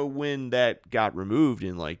 when that got removed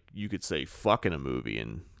and like you could say fuck in a movie,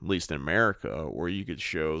 and at least in America, or you could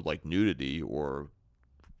show like nudity or,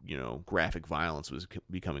 graphic violence was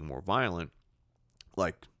becoming more violent,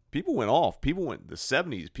 like People went off. The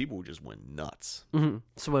 70s, people just went nuts. Mm-hmm.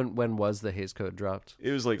 So when was the Hays Code dropped?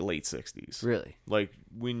 It was like late 60s. Really? Like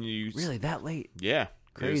when you... Really, that late? Yeah.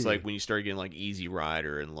 Crazy. It was like when you started getting like Easy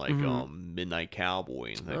Rider and like Midnight Cowboy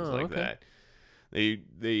and things like that. They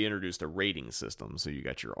introduced a rating system, so you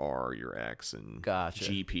got your R, your X, and Gotcha.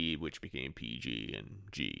 GP, which became PG and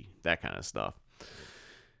G, that kind of stuff.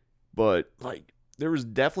 But like there was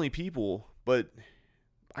definitely people, but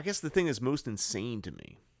I guess the thing that's most insane to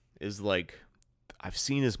me is like I've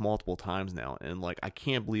seen this multiple times now, and like I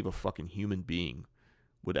can't believe a fucking human being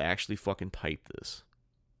would actually fucking type this.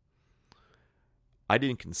 I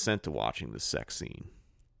didn't consent to watching the sex scene.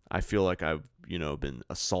 I feel like I've, been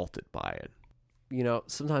assaulted by it.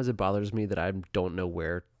 Sometimes it bothers me that I don't know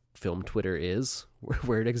where film Twitter is,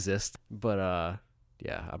 where it exists. But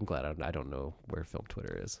yeah, I'm glad I don't know where film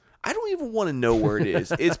Twitter is. I don't even want to know where it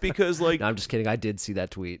is. It's because like No, I'm just kidding. I did see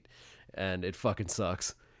that tweet, and it fucking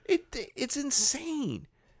sucks. It's insane.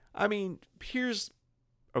 I mean,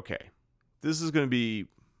 okay. This is going to be,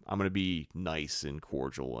 I'm going to be nice and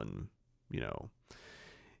cordial and,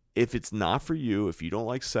 if it's not for you, if you don't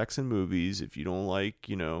like sex in movies, if you don't like,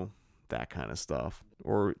 that kind of stuff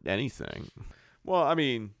or anything. Well, I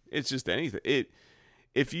mean, it's just anything.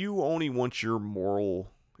 If you only want your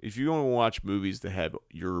moral, if you only watch movies that have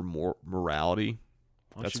your morality,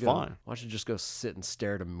 that's fine. Why don't you just go sit and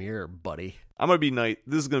stare at a mirror, buddy? I'm going to be nice.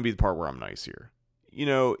 This is going to be the part where I'm nice here.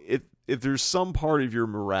 If there's some part of your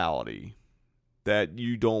morality that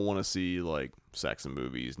you don't want to see, like sex in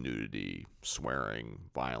movies, nudity, swearing,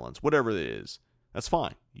 violence, whatever it is, that's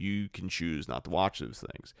fine. You can choose not to watch those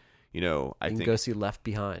things. I think go see Left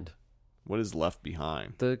Behind. What is Left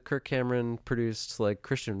Behind? The Kirk Cameron produced like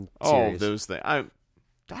Christian Oh, series. those things. I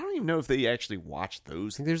don't even know if they actually watched I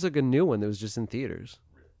those. think there's like a new one that was just in theaters.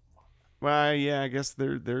 Well, yeah, I guess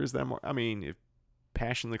there is that more. I mean, if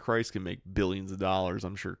Passion of the Christ can make billions of dollars,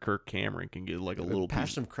 I'm sure Kirk Cameron can get like a little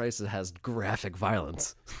Passion of Christ has graphic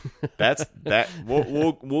violence. That's that.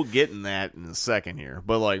 We'll get in that in a second here,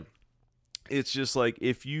 but like, it's just like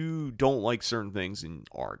if you don't like certain things in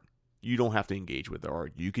art, you don't have to engage with the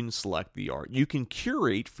art. You can select the art. You can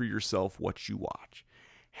curate for yourself what you watch.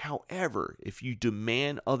 However, if you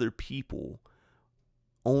demand other people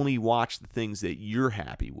only watch the things that you're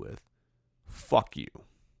happy with, fuck you.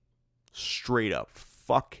 Straight up,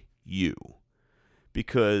 fuck you.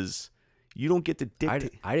 Because you don't get to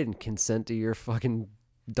dictate. I didn't consent to your fucking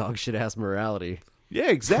dog shit ass morality. Yeah,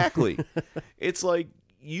 exactly. It's like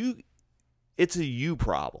it's a you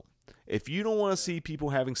problem. If you don't want to see people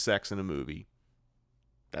having sex in a movie,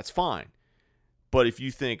 that's fine. But if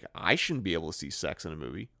you think I shouldn't be able to see sex in a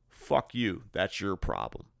movie, fuck you. That's your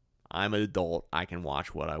problem. I'm an adult. I can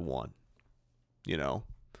watch what I want.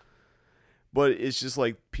 But it's just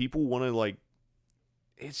like people want to like,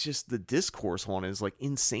 it's just the discourse on it is like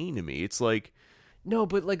insane to me. It's like, no,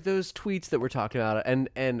 but like those tweets that we're talking about,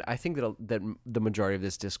 and I think that the majority of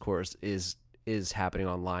this discourse is happening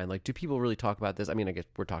online. Like, do people really talk about this? I mean, I guess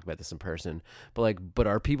we're talking about this in person, but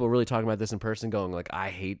are people really talking about this in person going like, I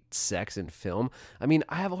hate sex in film? I mean,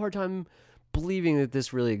 I have a hard time believing that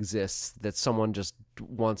this really exists, that someone just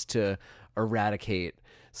wants to eradicate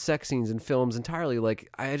sex scenes in films entirely. Like,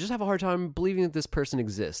 I just have a hard time believing that this person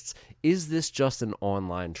exists. Is this just an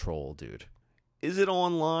online troll, dude? Is it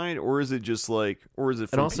online, or is it just like, or is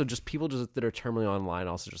it? And also, just people that are terminally online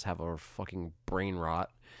also just have a fucking brain rot,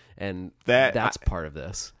 and that's part of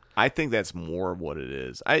this. I think that's more of what it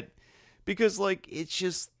is. Because like it's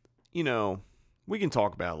just we can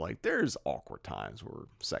talk about like there's awkward times where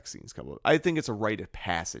sex scenes come up. I think it's a rite of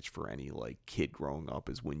passage for any like kid growing up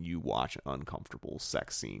is when you watch an uncomfortable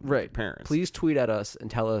sex scene with your parents. Please tweet at us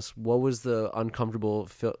and tell us what was the uncomfortable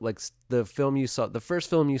the film you saw, the first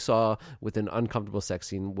film you saw with an uncomfortable sex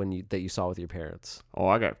scene that you saw with your parents. Oh,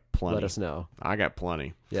 I got plenty. Let us know. I got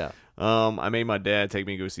plenty. Yeah. I made my dad take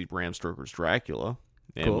me to go see Bram Stoker's Dracula,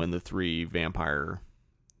 and Cool. when the three vampire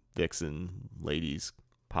vixen ladies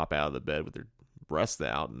pop out of the bed with their breasts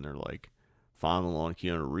out and they're like fondling on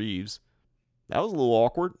Keanu Reeves, that was a little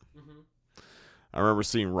awkward. I remember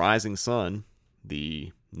seeing Rising Sun,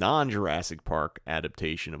 the non-Jurassic Park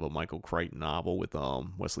adaptation of a Michael Crichton novel with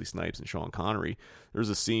Wesley Snipes and Sean Connery. There's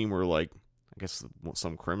a scene where like I guess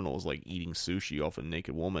some criminal is like eating sushi off a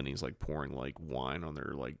naked woman. He's like pouring like wine on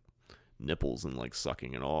their like nipples and like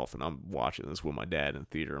sucking it off, and I'm watching this with my dad in the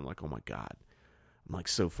theater. I'm like, oh my god, I'm like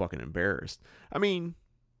so fucking embarrassed. I mean,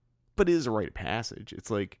 but it is a rite of passage.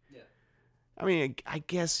 It's like, yeah. I mean, I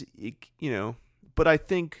guess but I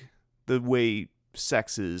think the way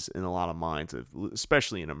sex is in a lot of minds,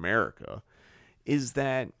 especially in America, is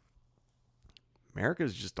that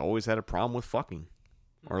America's just always had a problem with fucking.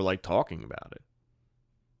 or like talking about it.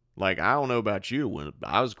 Like, I don't know about you, when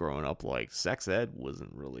I was growing up, like, sex ed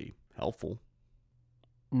wasn't really helpful.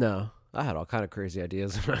 No, I had all kind of crazy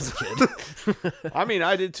ideas when I was a kid. I mean,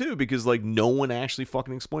 I did too, because like no one actually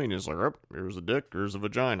fucking explained it. It's like, oh, here's a dick, here's a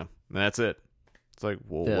vagina, and that's it. It's like,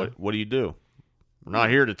 well, Yeah. what do you do? We're not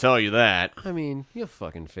here to tell you that. I mean, you'll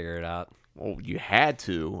fucking figure it out. Well, you had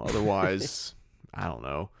to, otherwise, I don't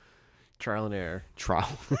know, Trial and error. trial.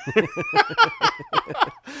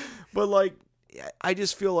 But like, I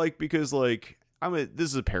just feel like, because like, this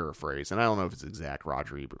is a paraphrase, and I don't know if it's exact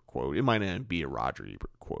Roger Ebert quote. It might not be a Roger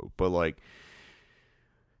Ebert quote, but like,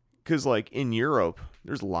 because like in Europe,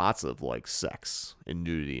 there's lots of like sex and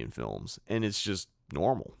nudity in films, and it's just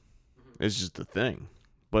normal. It's just a thing.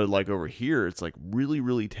 But like over here, it's like really,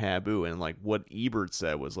 really taboo. And like what Ebert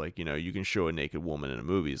said was like, you know, you can show a naked woman in a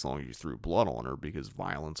movie as long as you threw blood on her, because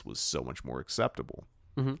violence was so much more acceptable.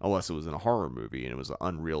 Unless it was in a horror movie and it was an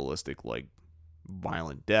unrealistic, like,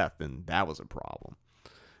 violent death, then that was a problem.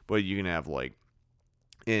 But you can have like,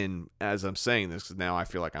 and as I'm saying this, 'cause now I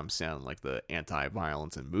feel like I'm sounding like the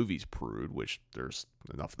anti-violence in movies prude, which there's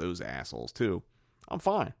enough of those assholes too. I'm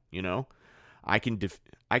fine, you know. I can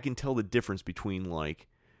tell the difference between like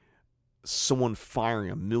someone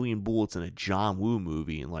firing 1,000,000 bullets in a John Woo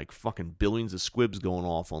movie and like fucking billions of squibs going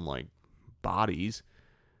off on like bodies.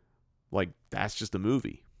 Like, that's just a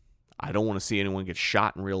movie. I don't want to see anyone get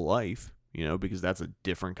shot in real life, you know, because that's a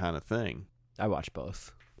different kind of thing. I watch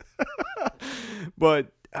both.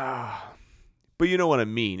 But you know what I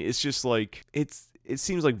mean. It's just like, it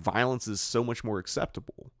seems like violence is so much more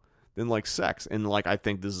acceptable than like sex. And like, I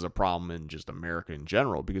think this is a problem in just America in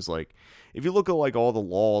general, because like, if you look at like all the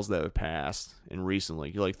laws that have passed and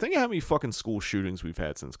recently, you're like, think of how many fucking school shootings we've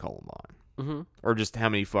had since Columbine, or just how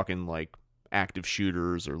many fucking like active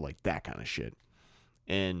shooters or like that kind of shit.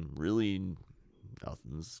 And really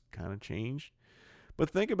nothing's kind of changed. But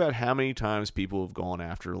think about how many times people have gone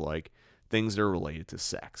after like things that are related to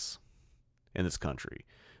sex in this country,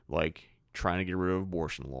 like trying to get rid of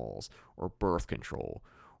abortion laws or birth control,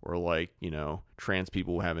 or like, you know, trans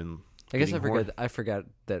people having. I guess I forgot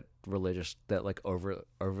that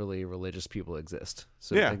overly religious people exist.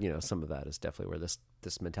 So Yeah. you know, some of that is definitely where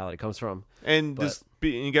this mentality comes from. And But-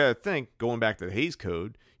 you gotta think, going back to the Hays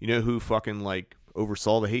Code, you know who fucking like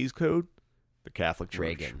oversaw the Hays Code? The Catholic Church.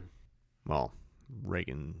 Reagan. Well,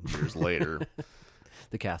 Reagan years later.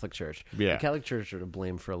 The Catholic Church. Yeah. The Catholic Church are to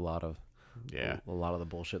blame for a lot of Yeah. the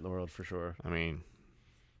bullshit in the world, for sure. I mean,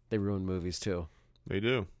 They ruin movies too. they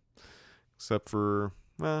do. Except for,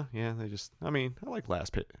 well, yeah, I like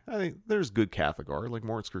Last Pit. I think there's good Catholic art. Like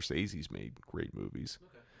Martin Scorsese's made great movies.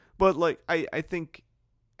 But like, I think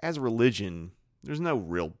as a religion, there's no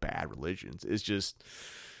real bad religions. It's just,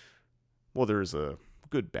 well, there's a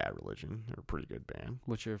good bad religion. They're a pretty good band.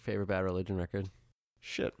 What's your favorite Bad Religion record?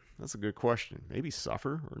 Shit, that's a good question. Maybe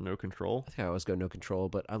Suffer or No Control. I think I always go No Control,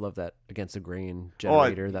 but I love that Against the Grain, Oh,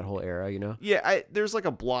 Generator, that whole era, you know? Yeah, there's like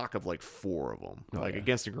a block of like 4 of them. Oh, like yeah.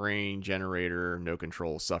 Against the Grain, Generator, No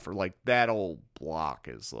Control, Suffer. Like that old block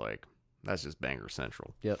is like, that's just banger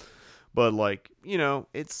central. Yep. But like, you know,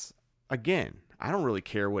 it's, again, I don't really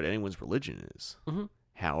care what anyone's religion is. Mhm.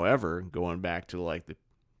 However, going back to like the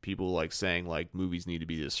people like saying like movies need to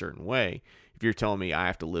be a certain way, if you're telling me I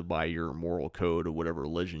have to live by your moral code of whatever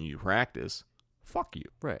religion you practice, fuck you.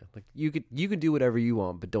 Right. Like you can do whatever you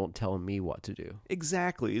want, but don't tell me what to do.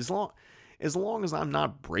 Exactly. As long as I'm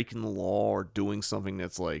not breaking the law or doing something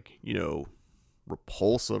that's like, you know,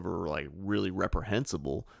 repulsive or like really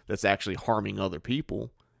reprehensible, that's actually harming other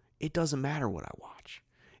people, it doesn't matter what I watch.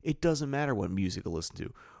 It doesn't matter what music I listen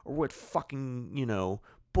to, or what fucking, you know,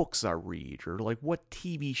 books I read, or like what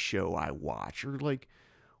TV show I watch, or like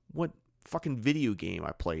what fucking video game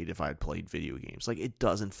I played if I had played video games. Like, it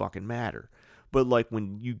doesn't fucking matter. But like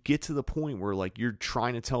when you get to the point where like you're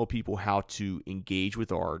trying to tell people how to engage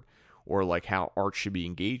with art, or like how art should be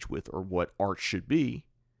engaged with, or what art should be,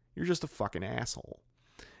 you're just a fucking asshole.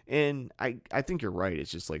 And I think you're right.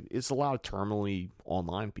 It's just like, it's a lot of terminally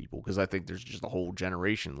online people, because I think there's just a whole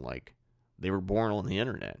generation, like, they were born on the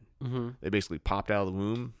internet. Mm-hmm. They basically popped out of the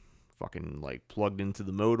womb, fucking like plugged into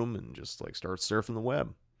the modem, and just like start surfing the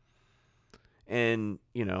web. And,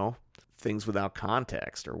 you know, things without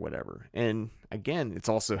context or whatever. And again, it's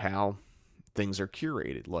also how things are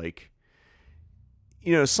curated. Like,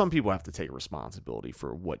 you know, some people have to take responsibility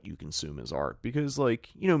for what you consume as art, because, like,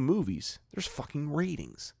 you know, movies, there's fucking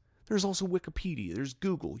ratings. There's also Wikipedia. There's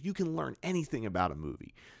Google. You can learn anything about a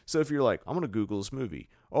movie. So if you're like, I'm going to Google this movie.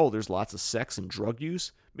 Oh, there's lots of sex and drug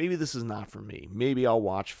use. Maybe this is not for me. Maybe I'll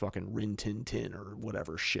watch fucking Rin Tin Tin or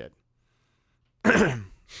whatever shit. I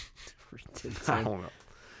don't know.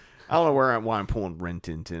 I don't know why I'm pulling Rin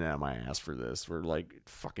Tin Tin out of my ass for this. For like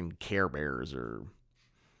fucking Care Bears or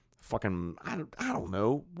fucking I don't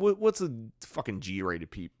know what's a fucking G-rated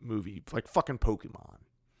movie like fucking Pokemon.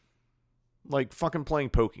 Like fucking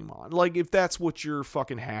playing Pokemon. Like if that's what your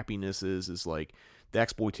fucking happiness is like the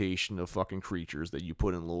exploitation of fucking creatures that you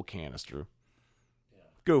put in a little canister.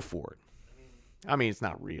 Go for it. I mean, it's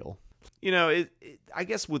not real. You know, I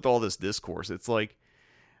guess with all this discourse, it's like,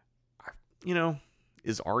 you know,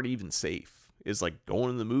 is art even safe? Is like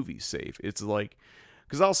going to the movies safe? It's like,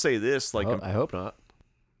 because I'll say this, like, I hope not.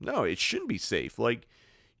 no, it shouldn't be safe. Like,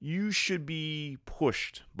 you should be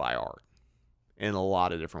pushed by art in a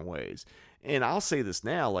lot of different ways. And I'll say this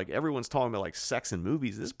now, like, everyone's talking about like sex in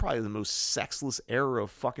movies. This is probably the most sexless era of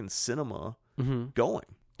fucking cinema going.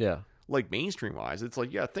 Yeah. Like mainstream wise, it's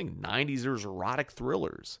like, yeah, I think 90s there's erotic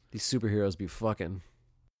thrillers. These superheroes be fucking.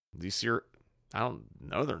 These here, I don't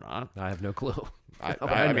know, they're not. I have no clue.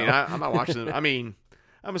 I mean, I'm not watching them. I mean,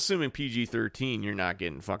 I'm assuming PG-13. You're not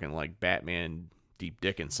getting fucking like Batman deep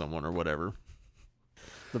dicking someone or whatever.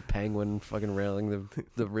 The Penguin fucking railing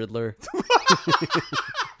the Riddler.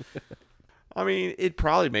 I mean, it'd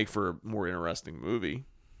probably make for a more interesting movie.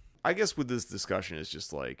 I guess with this discussion, it's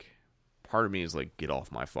just like part of me is like, get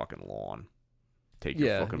off my fucking lawn. Take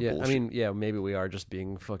your fucking bullshit. I mean, yeah, maybe we are just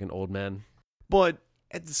being fucking old men. But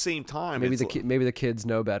at the same time, Maybe the kids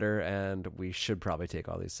know better, and we should probably take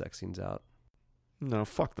all these sex scenes out. no,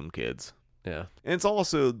 fuck them kids. Yeah. And it's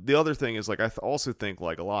also, the other thing is, like, I also think,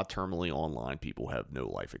 like, a lot of terminally online people have no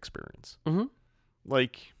life experience. Mm-hmm.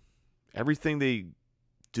 Like, everything they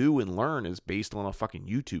do and learn is based on a fucking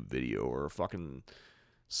YouTube video or a fucking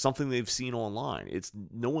something they've seen online. It's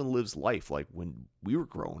no one lives life. Like, when we were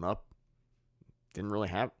growing up, we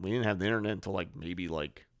didn't have the internet until, like, maybe,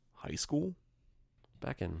 like, high school.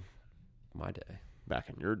 Back in my day. Back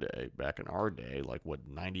in your day, back in our day, like, what,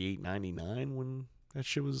 98, 99 when that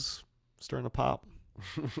shit was starting to pop?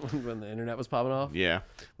 When the internet was popping off? Yeah.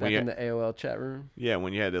 Back in the AOL chat room? Yeah,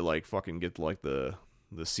 when you had to, like, fucking get, like, the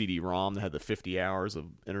CD-ROM that had the 50 hours of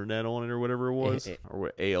internet on it or whatever it was.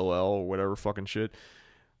 Or AOL or whatever fucking shit.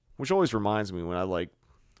 Which always reminds me when I, like,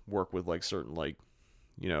 work with, like, certain, like,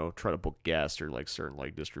 you know, try to book guests or, like, certain,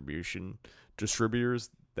 like, distributors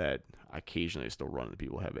that occasionally still run into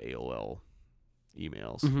people who have AOL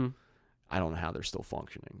emails. Mm-hmm. I don't know how they're still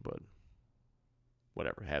functioning, but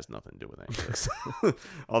whatever. It has nothing to do with any of this.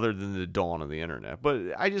 Other than the dawn of the internet. But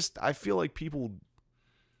I feel like people,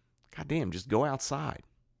 goddamn, just go outside.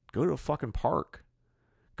 Go to a fucking park.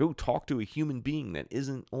 Go talk to a human being that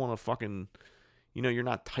isn't on a fucking, you know, you're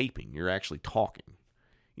not typing. You're actually talking.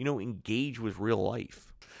 You know, engage with real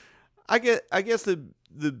life. I guess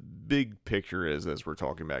the big picture is, as we're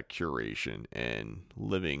talking about curation and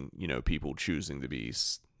living, you know, people choosing to be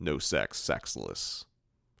no sex, sexless.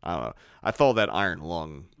 I don't know. I thought that Iron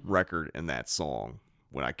Lung record and that song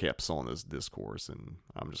when I kept sawing this discourse, and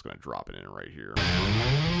I'm just going to drop it in right here.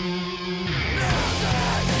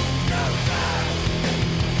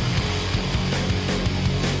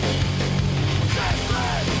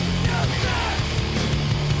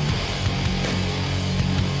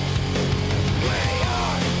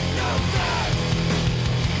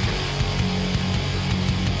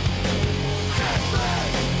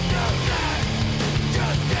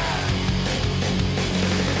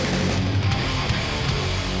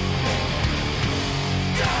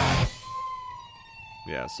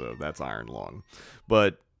 Yeah, so that's Iron Lung.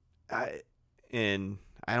 But I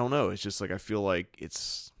don't know, it's just like I feel like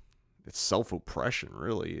it's self-oppression,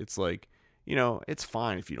 really. It's like, you know, it's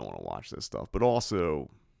fine if you don't want to watch this stuff, but also,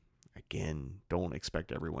 again, don't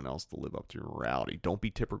expect everyone else to live up to your morality. Don't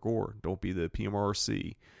be Tipper Gore. Don't be the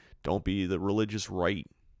PMRC. Don't be the religious right.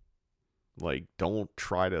 Like, don't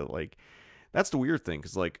try to, like, that's the weird thing,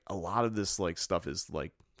 because, like, a lot of this, like, stuff is,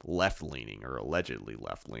 like, left-leaning or allegedly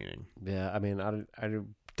left-leaning. Yeah, I mean, I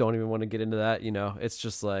don't even want to get into that, you know. It's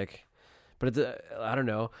just like, but it's, I don't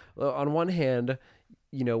know. On one hand,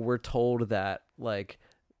 you know, we're told that, like,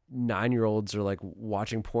 9-year-olds are, like,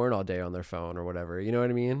 watching porn all day on their phone or whatever. You know what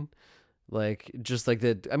I mean? Like, just like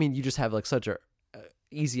that. I mean, you just have, like, such a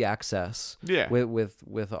easy access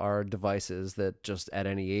with our devices that just at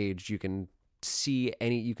any age you can see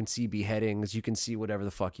beheadings, you can see whatever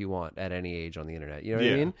the fuck you want at any age on the internet. You know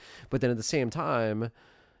what I mean? But then at the same time,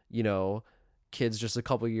 you know, kids just a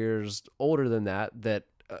couple years older than that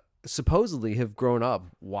supposedly have grown up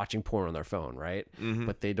watching porn on their phone, right? Mm-hmm.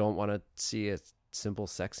 But they don't want to see a simple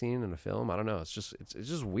sex scene in a film. I don't know. It's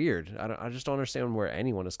just weird. I just don't understand where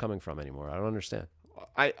anyone is coming from anymore. I don't understand.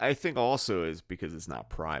 I think also is because it's not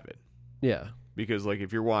private. Yeah. Because, like,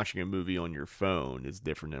 if you're watching a movie on your phone, it's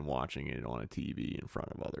different than watching it on a TV in front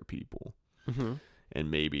of other people. Mm-hmm. And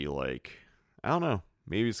maybe, like, I don't know.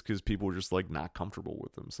 Maybe it's because people are just, like, not comfortable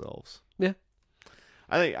with themselves. Yeah.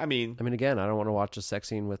 I mean, again, I don't want to watch a sex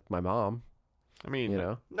scene with my mom. You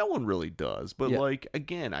know? no one really does. But, Yeah. like,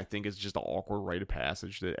 again, I think it's just an awkward rite of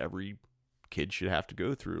passage that every kid should have to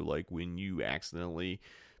go through. Like, when you accidentally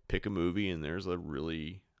pick a movie and there's a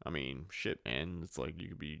really, I mean, shit, man. It's like you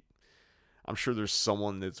could be... I'm sure there's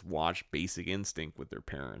someone that's watched Basic Instinct with their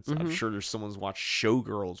parents. I'm Mhm. sure there's someone who's watched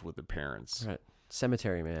Showgirls with their parents. Right.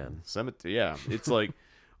 Cemetery Man. Yeah. It's like,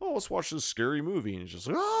 oh, let's watch this scary movie. And it's just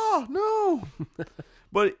like, oh, no.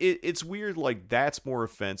 But it's weird. Like, that's more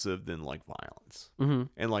offensive than, like, violence. Mm-hmm.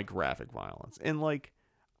 And, like, graphic violence. And, like,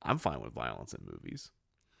 I'm fine with violence in movies.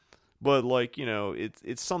 But, like, you know,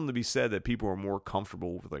 it's something to be said that people are more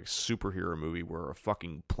comfortable with, like, a superhero movie where a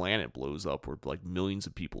fucking planet blows up where, like, millions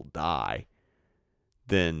of people die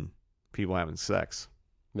than people having sex.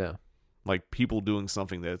 Yeah. Like, people doing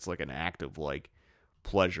something that's, like, an act of, like,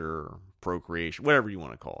 pleasure, procreation, whatever you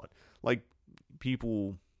want to call it. Like,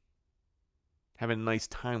 people having a nice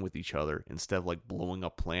time with each other instead of, like, blowing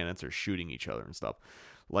up planets or shooting each other and stuff.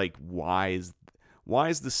 Like, why is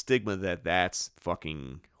the stigma that that's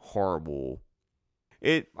fucking horrible?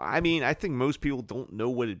 I mean, I think most people don't know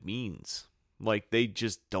what it means. Like, they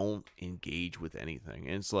just don't engage with anything.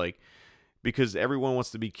 And it's like, because everyone wants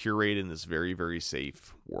to be curated in this very, very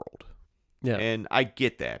safe world. Yeah. And I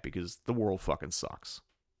get that because the world fucking sucks.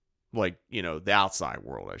 Like, you know, the outside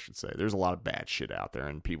world, I should say. There's a lot of bad shit out there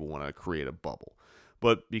and people want to create a bubble.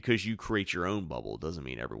 But because you create your own bubble doesn't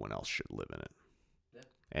mean everyone else should live in it.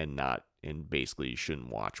 Yeah. And basically you shouldn't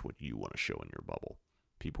watch what you want to show in your bubble.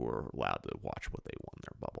 People are allowed to watch what they want in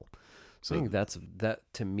their bubble. So I think that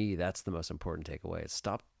to me, that's the most important takeaway. Is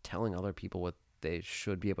stop telling other people what they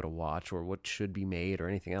should be able to watch or what should be made or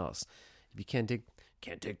anything else. If you can't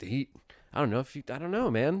take the heat, I don't know,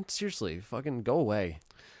 man. Seriously, fucking go away.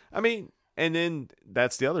 I mean, and then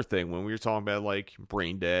that's the other thing when we were talking about like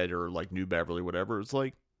Brain Dead or like New Beverly, whatever. It's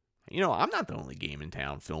like, you know, I'm not the only game in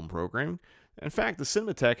town film programming. In fact, the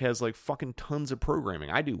Cinematheque has like fucking tons of programming.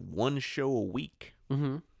 I do one show a week.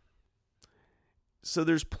 Mm-hmm. So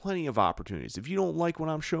there's plenty of opportunities. If you don't like what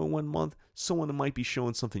I'm showing 1 month, someone might be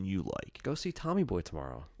showing something you like. Go see Tommy Boy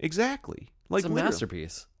tomorrow. Exactly. Like It's a literally.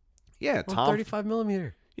 masterpiece. Yeah, On Tom. 35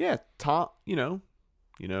 millimeter. Yeah, Tom. You know.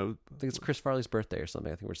 I think it's Chris Farley's birthday or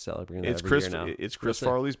something. I think we're celebrating that It's every Chris. year now. It's Chris Birthday.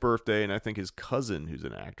 Farley's birthday, and I think his cousin, who's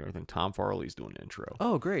an actor, I think Tom Farley's doing an intro.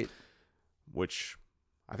 Oh, great. Which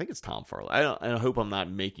I think it's Tom Farley. I hope I'm not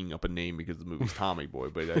making up a name because the movie's Tommy Boy,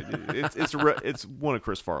 but it's one of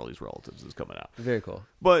Chris Farley's relatives is coming out. Very cool.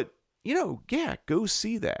 But you know, yeah, go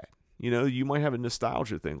see that. You know, you might have a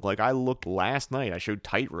nostalgia thing. Like I looked last night, I showed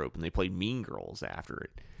Tightrope, and they played Mean Girls after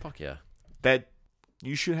it. Fuck yeah. That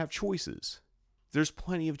you should have choices. There's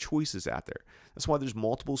plenty of choices out there. That's why there's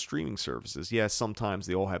multiple streaming services. Yeah, sometimes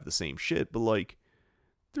they all have the same shit, but like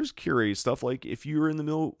there's curated stuff. Like if you're in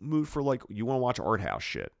the mood for like you want to watch art house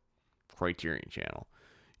shit, Criterion Channel.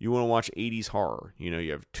 You want to watch 80s horror. You know,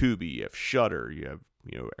 you have Tubi, you have Shudder, you have,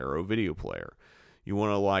 you know, Arrow Video Player. You want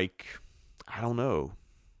to like, I don't know,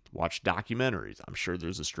 watch documentaries. I'm sure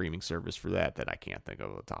there's a streaming service for that I can't think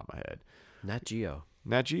of off the top of my head. Nat Geo.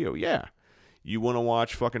 Nat Geo, yeah. You want to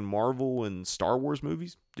watch fucking Marvel and Star Wars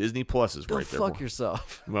movies? Disney Plus is Go right there. fuck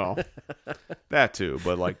yourself. Well, that too,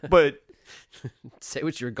 but Say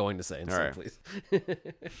what you were going to say instead, All right. please.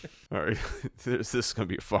 all right, this is gonna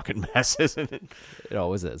be a fucking mess, isn't it? It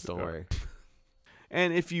always is. Don't worry.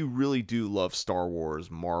 And if you really do love Star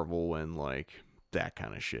Wars, Marvel, and like that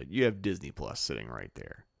kind of shit, you have Disney Plus sitting right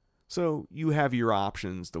there. So you have your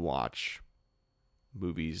options to watch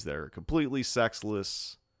movies that are completely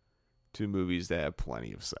sexless to movies that have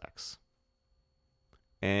plenty of sex.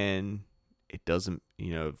 And it doesn't,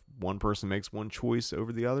 you know, if one person makes one choice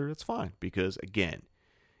over the other, that's fine. Because, again,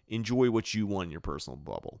 enjoy what you want in your personal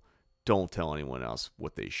bubble. Don't tell anyone else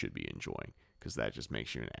what they should be enjoying, because that just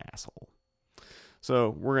makes you an asshole. So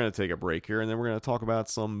we're going to take a break here, and then we're going to talk about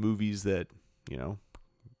some movies that, you know,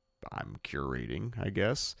 I'm curating, I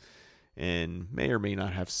guess, and may or may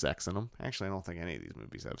not have sex in them. Actually, I don't think any of these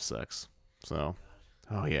movies have sex. So,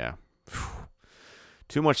 oh yeah.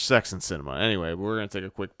 Too much sex in cinema. Anyway, we're going to take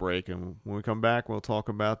a quick break, and when we come back, we'll talk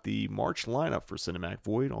about the March lineup for Cinematic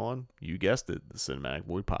Void on, you guessed it, the Cinematic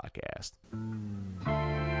Void podcast.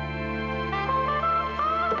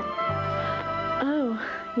 Oh,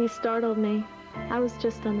 you startled me. I was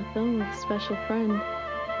just on the phone with a special friend.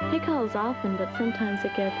 He calls often, but sometimes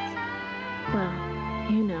it gets,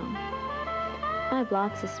 well, you know. I have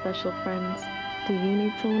lots of special friends. Do you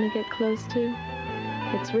need someone to get close to?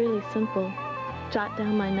 It's really simple. Jot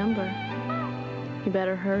down my number. You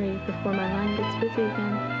better hurry before my line gets busy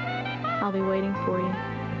again. I'll be waiting for you.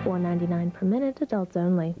 $4.99 per minute, adults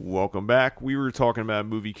only. Welcome back. We were talking about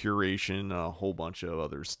movie curation, a whole bunch of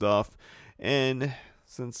other stuff. And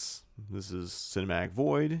since this is Cinematic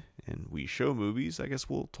Void and we show movies, I guess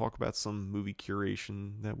we'll talk about some movie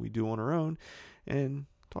curation that we do on our own and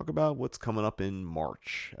talk about what's coming up in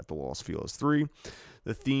March at the Los Feliz 3.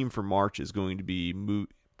 The theme for March is going to be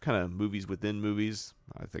kind of movies within movies.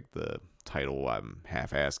 I think the title I'm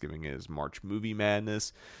half-ass giving is March Movie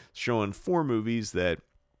Madness, showing 4 movies that,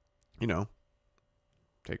 you know,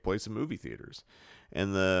 take place in movie theaters.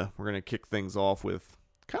 And we're going to kick things off with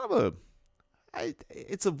kind of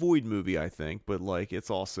it's a Void movie, I think, but like it's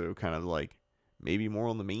also kind of like maybe more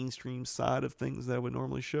on the mainstream side of things that I would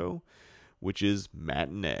normally show, which is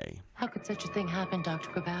Matinee. How could such a thing happen, Dr.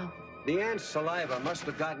 Cabal? The ant's saliva must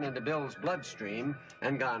have gotten into Bill's bloodstream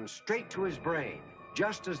and gone straight to his brain,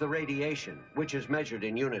 just as the radiation, which is measured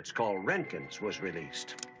in units called Roentgens, was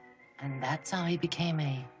released. And that's how he became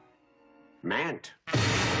a... Mant.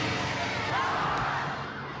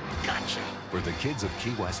 Gotcha. For the kids of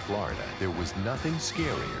Key West, Florida, there was nothing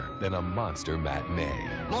scarier than a monster matinee.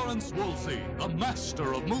 Lawrence Wolsey, the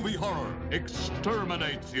master of movie horror,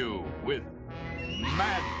 exterminates you with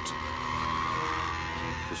Mant.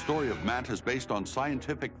 The story of Mant is based on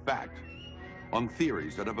scientific fact, on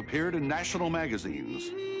theories that have appeared in national magazines.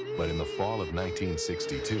 But in the fall of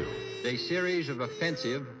 1962, a series of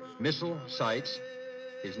offensive missile sites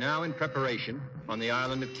is now in preparation on the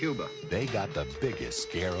island of Cuba. they got the biggest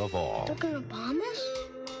scare of all. They're gonna bomb us?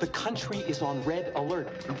 The country is on red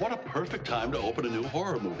alert. And what a perfect time to open a new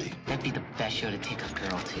horror movie. That'd be the best show to take a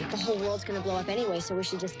girl to. The whole world's gonna blow up anyway, so we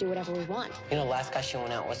should just do whatever we want. You know, last guy she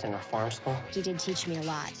went out with in reform school? He did teach me a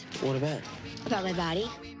lot. What about? About my body.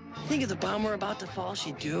 Think if the bomb were about to fall,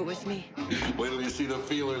 she'd do it with me? Wait till you see the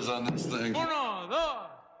feelers on this thing. 1,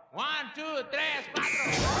 2, 3, 4.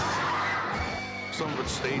 Some of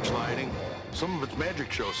it's stage lighting, some of it's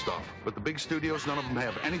magic show stuff. But the big studios, none of them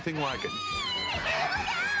have anything like it.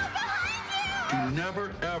 You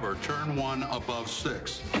never, ever turn one above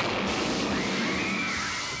 6.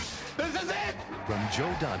 This is it! From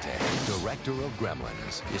Joe Dante, director of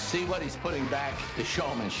Gremlins. You see what he's putting back? The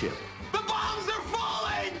showmanship. The bombs are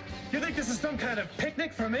falling! You think this is some kind of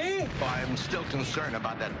picnic for me? I'm still concerned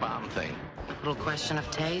about that bomb thing. Little question of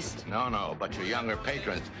taste. No, but your younger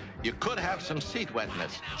patrons, you could have some seat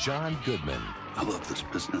wetness. John Goodman, I love this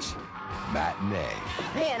business. Matinee.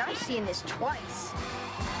 Man, I've seen this twice.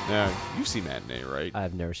 Now, you've seen Matinee, right?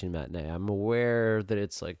 I've never seen Matinee. I'm aware that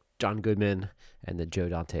it's like John Goodman and that Joe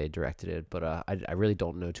Dante directed it, but I really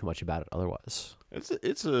don't know too much about it otherwise.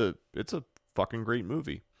 It's a fucking great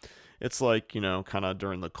movie. It's like, you know, kind of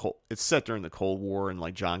it's set during the Cold War, and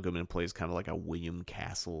like John Goodman plays kind of like a William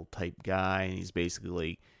Castle type guy, and he's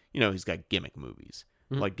basically, you know, he's got gimmick movies,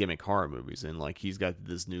 like gimmick horror movies, and like he's got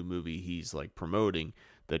this new movie he's like promoting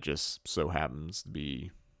that just so happens to be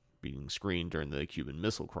being screened during the Cuban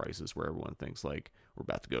Missile Crisis, where everyone thinks like we're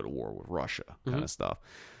about to go to war with Russia, kind of stuff.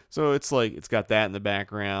 So it's like it's got that in the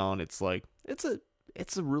background. It's like it's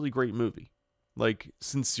a really great movie. Like,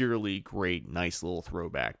 sincerely great, nice little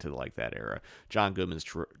throwback to, like, that era. John Goodman's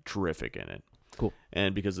terrific in it. Cool.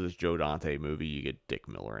 And because of this Joe Dante movie, you get Dick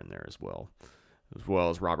Miller in there as well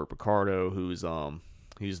as Robert Picardo, who's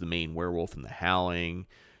he's the main werewolf in The Howling.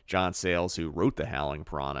 John Sayles, who wrote The Howling,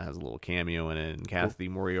 Piranha, has a little cameo in it. And Kathy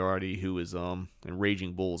Moriarty, who is and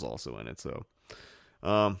Raging Bull's also in it. So,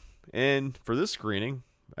 and for this screening,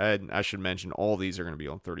 I should mention all these are going to be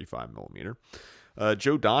on 35 millimeter.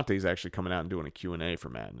 Joe Dante's actually coming out and doing a Q&A for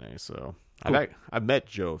Matinee, so cool. I've met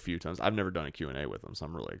Joe a few times. I've never done a Q&A with him, so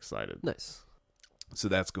I'm really excited. Nice. So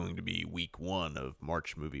that's going to be week 1 of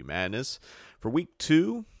March Movie Madness. For week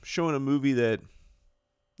 2, showing a movie that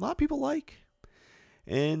a lot of people like,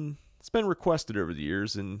 and it's been requested over the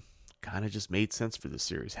years and kind of just made sense for this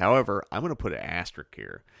series. However, I'm going to put an asterisk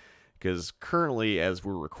here, because currently, as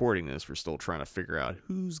we're recording this, we're still trying to figure out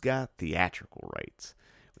who's got theatrical rights.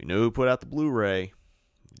 We know who put out the Blu-ray.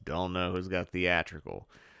 Don't know who's got theatrical.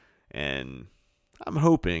 And I'm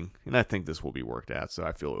hoping, and I think this will be worked out, so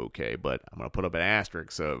I feel okay, but I'm going to put up an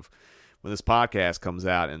asterisk of when this podcast comes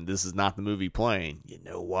out and this is not the movie playing, you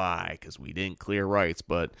know why, because we didn't clear rights.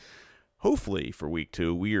 But hopefully for week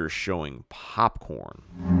 2, we are showing Popcorn.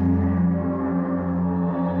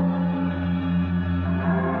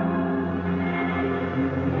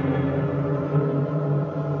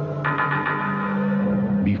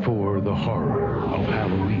 Before the horror of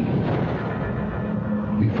Halloween.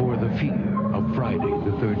 Before the fear of Friday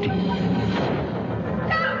the 13th.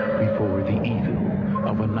 before the evil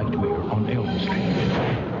of A Nightmare on Elm Street.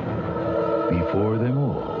 Before them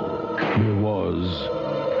all, there was...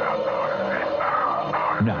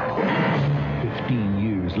 Now, 15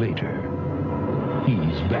 years later,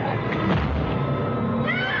 he's back.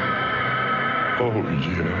 Oh,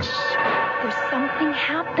 yes. There's something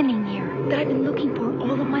happening here that I've been looking for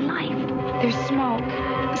all of my life. There's smoke.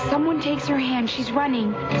 Someone takes her hand. She's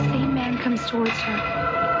running. The same man comes towards her.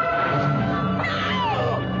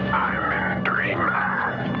 I'm in a dream.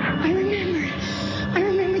 I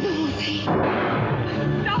remember the whole thing.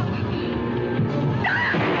 Stop!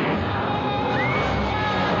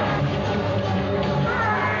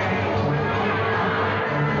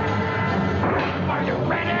 Are you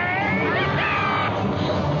ready?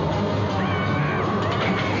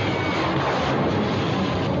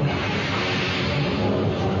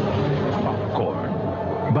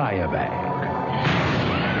 Popcorn. Buy a bag.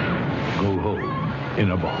 Go home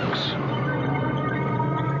in a box.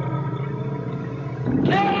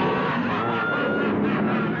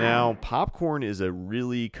 Now, Popcorn is a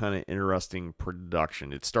really kind of interesting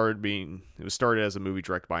production. It was started as a movie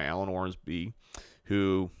directed by Alan Ormsby,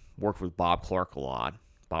 who worked with Bob Clark a lot.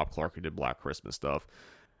 Bob Clark, who did Black Christmas stuff.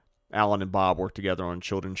 Alan and Bob worked together on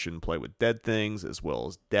Children Shouldn't Play with Dead Things, as well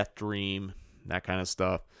as Death Dream, that kind of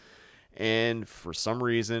stuff. And for some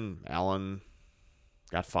reason, Alan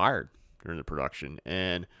got fired during the production,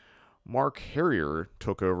 and Mark Harrier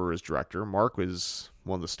took over as director. Mark was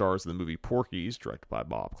one of the stars of the movie Porky's, directed by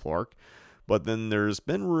Bob Clark. But then there's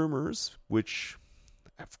been rumors, which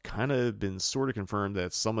have kind of been sort of confirmed,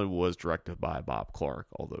 that some of it was directed by Bob Clark,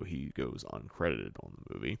 although he goes uncredited on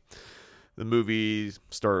the movie. The movie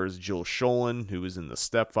stars Jill Schoelen, who was in The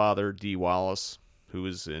Stepfather. Dee Wallace, who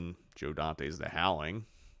was in Joe Dante's The Howling,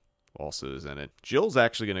 also is in it. Jill's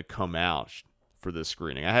actually going to come out for this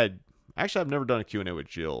screening. I've never done a Q&A with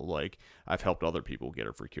Jill. Like, I've helped other people get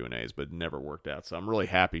her for Q&As, but it never worked out. So I'm really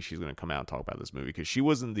happy she's going to come out and talk about this movie, because she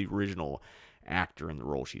wasn't the original actor in the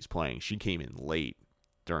role she's playing. She came in late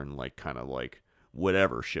during, like, kind of like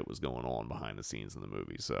whatever shit was going on behind the scenes in the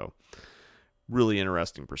movie. So really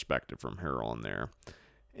interesting perspective from her on there.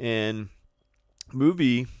 And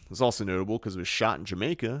movie is also notable because it was shot in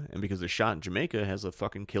Jamaica, and because it was shot in Jamaica, it has a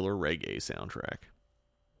fucking killer reggae soundtrack,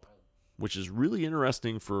 which is really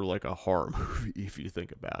interesting for like a horror movie if you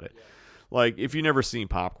think about it. Like, if you've never seen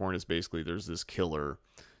Popcorn, it's basically there's this killer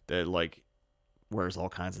that like wears all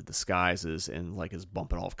kinds of disguises and like is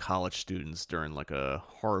bumping off college students during like a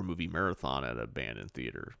horror movie marathon at an abandoned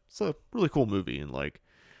theater. It's a really cool movie, and like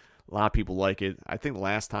a lot of people like it. I think the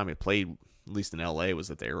last time it played, at least in LA,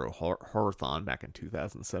 was at the Aero Horrorthon back in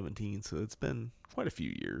 2017, so it's been quite a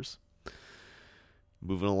few years.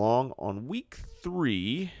 Moving along, on week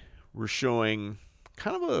 3, we're showing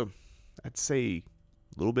kind of a, I'd say,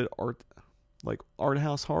 a little bit art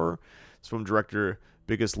house horror. It's from director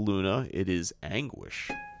Biggest Luna. It is Anguish.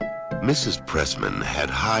 Mrs. Pressman had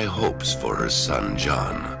high hopes for her son,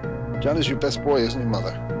 John. John is your best boy, isn't he,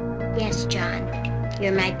 Mother? Yes, John.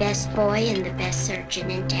 You're my best boy and the best surgeon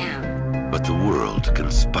in town. But the world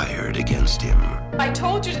conspired against him. I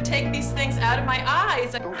told you to take these things out of my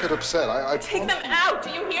eyes. Don't get upset. I Take them out. Do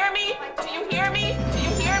you hear me? Do you hear me? Do you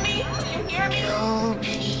hear me? Do you hear me? You'll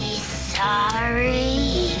be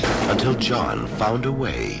sorry. Until John found a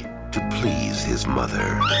way to please his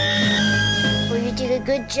mother. Well, you did a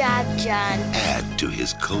good job, John. Add to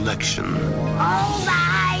his collection. All the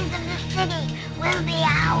eyes of the city will be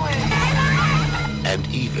ours. And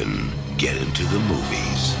even get into the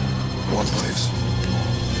movies. One, please.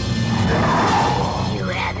 You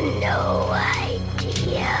have no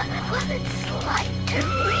idea what it's like to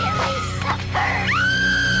really suffer.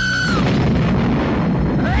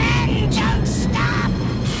 Ren, don't stop!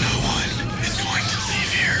 No one is going to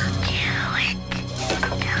leave here. Do it.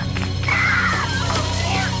 Don't stop.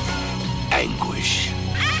 Anguish.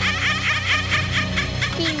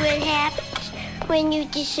 See what happens when you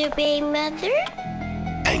disobey Mother?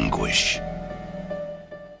 Anguish.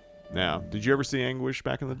 Now, did you ever see Anguish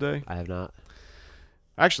back in the day? I have not.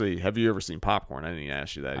 Actually, have you ever seen Popcorn? I didn't even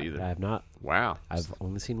ask you that either. I have not. Wow. I've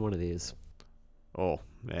only seen one of these. Oh,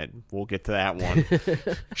 man, we'll get to that one.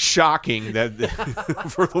 Shocking that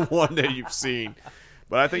for the one that you've seen.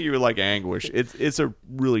 But I think you would like Anguish. It's a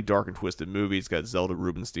really dark and twisted movie. It's got Zelda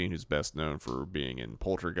Rubinstein, who's best known for being in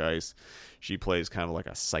Poltergeist. She plays kind of like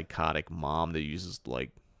a psychotic mom that uses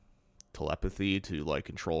like telepathy to like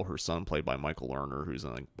control her son, played by Michael Lerner, who's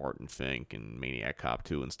in like Barton Fink and Maniac Cop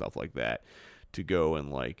 2 and stuff like that, to go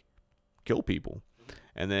and like kill people.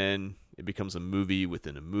 And then it becomes a movie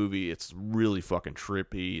within a movie. It's really fucking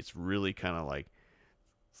trippy. It's really kind of like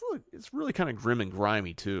it's really kind of grim and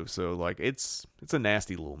grimy too. So like it's a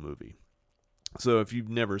nasty little movie. So if you've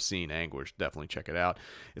never seen Anguish, definitely check it out.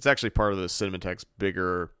 It's actually part of the Cinematheque's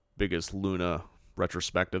biggest Luna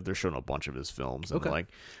retrospective. They're showing a bunch of his films. And Okay.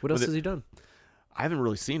 What else has he done? I haven't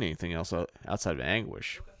really seen anything else outside of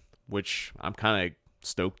Anguish, which I'm kind of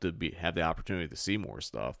stoked to have the opportunity to see more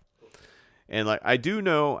stuff. And like I do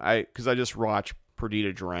know, because I just watched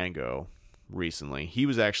Perdita Durango recently. He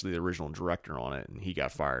was actually the original director on it, and he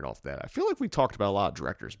got fired off that. I feel like we talked about a lot of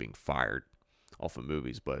directors being fired off of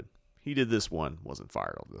movies, but he did this one, wasn't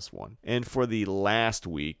fired off this one. And for the last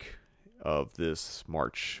week of this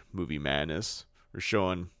March Movie Madness, we're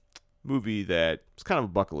showing a movie that it's kind of a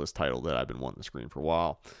bucket list title that I've been wanting to screen for a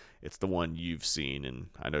while. It's the one you've seen, and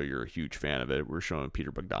I know you're a huge fan of it. We're showing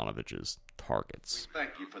Peter Bogdanovich's Targets.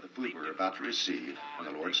 Thank you for the food we're about to receive in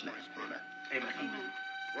the Lord's name. Amen.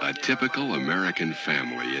 A typical American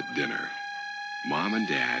family at dinner. Mom and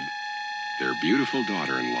Dad, their beautiful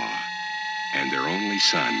daughter-in-law, and their only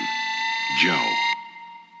son, Joe,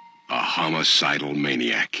 a homicidal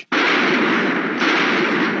maniac.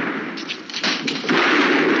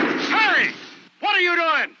 Harry! What are you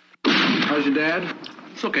doing? How's your dad?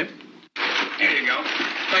 It's okay. Here you go.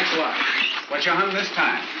 Thanks a lot. What you hung this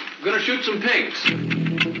time? Gonna shoot some pigs.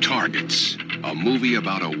 Targets, a movie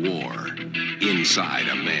about a war inside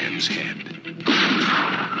a man's head.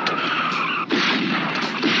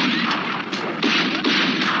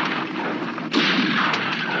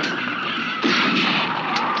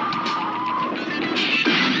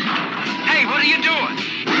 Hey, what are you doing?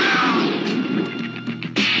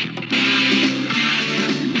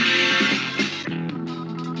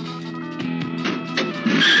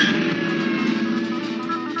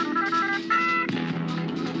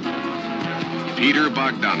 Peter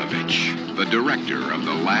Bogdanovich, the director of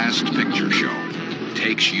The Last Picture Show,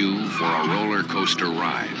 takes you for a roller coaster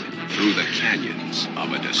ride through the canyons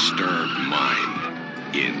of a disturbed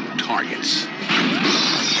mind in Targets.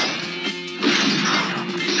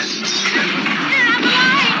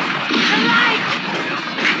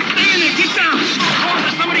 Stay in there, get down! Oh,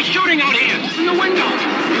 there's somebody shooting out here! From the window!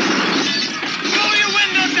 Roll your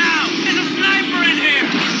window down! There's a sniper in here!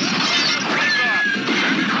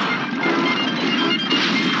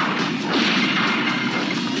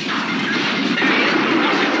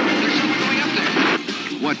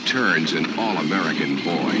 What turns an all-American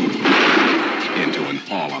boy into an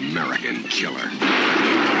all-American killer?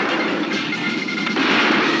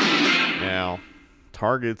 Now,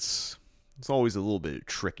 Targets, it's always a little bit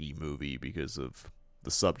tricky movie because of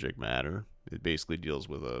the subject matter. It basically deals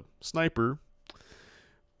with a sniper,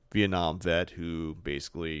 Vietnam vet, who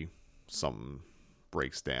basically something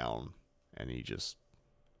breaks down and he just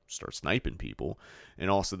starts sniping people. And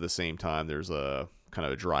also at the same time, there's a kind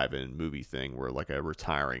of a drive-in movie thing where like a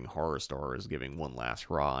retiring horror star is giving one last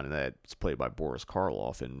hurrah, and that's played by Boris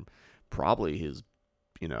Karloff, and probably his,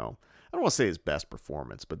 I don't want to say his best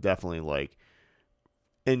performance, but definitely like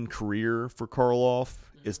in career for Karloff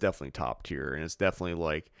is definitely top tier, and it's definitely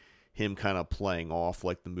like him kind of playing off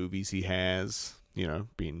like the movies he has,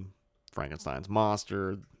 being Frankenstein's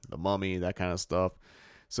monster, The Mummy, that kind of stuff.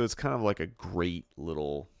 So it's kind of like a great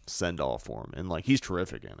little send-off for him, and like he's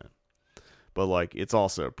terrific in it. But like it's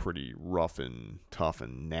also a pretty rough and tough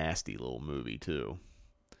and nasty little movie too.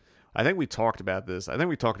 I think we talked about this. I think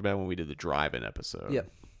we talked about it when we did the Drive-In episode.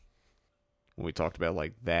 Yep. When we talked about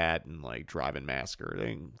like that and like Drive-In Massacre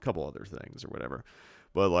and a couple other things or whatever.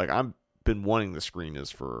 But like I've been wanting to screen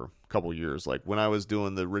this for a couple years. Like when I was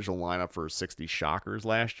doing the original lineup for 60 Shockers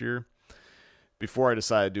last year, before I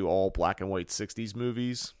decided to do all black and white 60s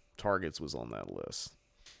movies, Targets was on that list.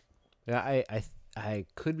 Yeah, I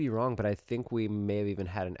could be wrong, but I think we may have even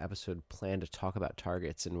had an episode planned to talk about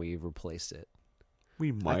Targets, and we replaced it.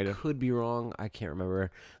 We might have. I could be wrong. I can't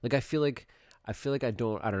remember. Like I feel like I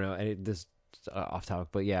don't know. This off topic,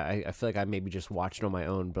 but yeah, I feel like I maybe just watched it on my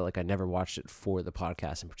own, but like I never watched it for the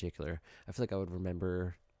podcast in particular. I feel like I would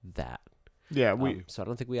remember that. Yeah, so I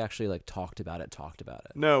don't think we actually like talked about it.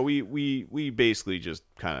 No, we basically just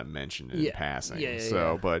kind of mentioned it in passing.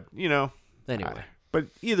 Yeah. But anyway. But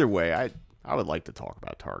either way, I would like to talk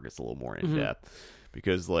about Targets a little more in depth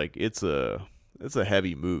because like it's a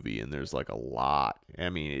heavy movie and there's like a lot. I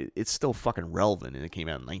mean, it's still fucking relevant, and it came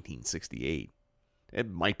out in 1968. It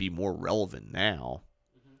might be more relevant now,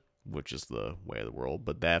 which is the way of the world,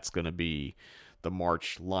 but that's going to be the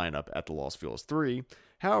March lineup at the Los Feliz 3.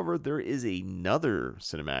 However, there is another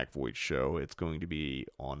Cinematic Void show. It's going to be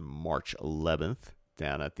on March 11th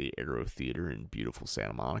down at the Aero Theater in beautiful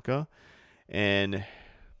Santa Monica. And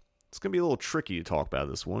it's going to be a little tricky to talk about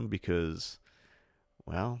this one because,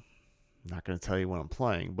 well, I'm not going to tell you what I'm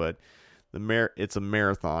playing, but it's a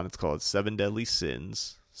marathon. It's called Seven Deadly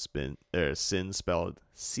Sins. Sin spelled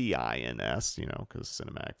C-I-N-S, because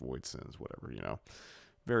Cinematic Void Sins, whatever,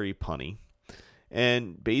 very punny.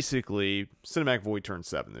 And basically, Cinematic Void turned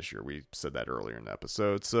 7 this year. We said that earlier in the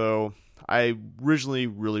episode. So I originally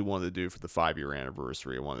really wanted to do for the 5-year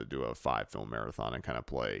anniversary, I wanted to do a 5-film marathon and kind of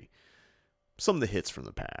play some of the hits from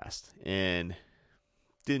the past. And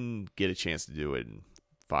didn't get a chance to do it in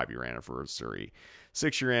 5-year anniversary.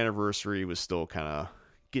 6-year anniversary was still kind of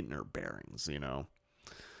getting her bearings,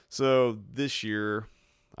 So this year,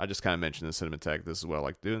 I just kind of mentioned to Cinematheque, this is what I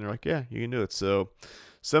like to do. And they're like, yeah, you can do it. So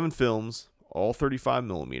 7 films, all 35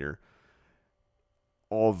 millimeter,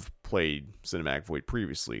 all have played Cinematic Void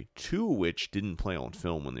previously, 2 of which didn't play on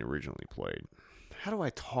film when they originally played. How do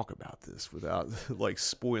I talk about this without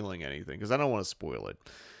spoiling anything? Because I don't want to spoil it.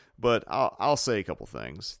 But I'll say a couple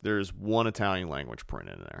things. There's 1 Italian language print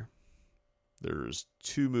in there. There's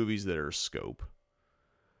 2 movies that are scope.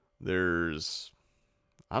 There's,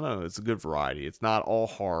 I don't know, it's a good variety. It's not all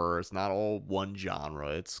horror. It's not all one genre.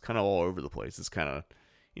 It's kind of all over the place. It's kind of,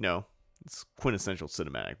 it's quintessential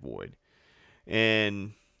Cinematic Void.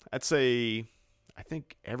 And I'd say, I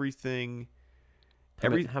think everything... How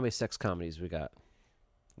many sex comedies we got?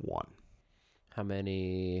 1. How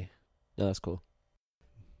many... No, that's cool.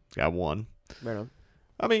 Got 1. Right on.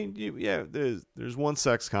 I mean, there's 1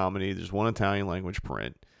 sex comedy. There's 1 Italian language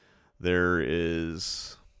print. There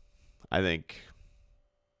is, I think,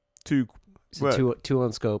 2... So 2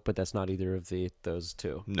 on scope, but that's not either of those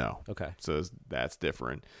 2. No. Okay. So that's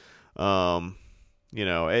different. I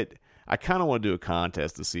kind of want to do a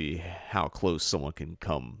contest to see how close someone can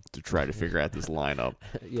come to try to figure out this lineup.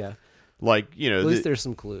 Yeah. Like, at least there's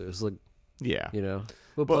some clues. Like, yeah.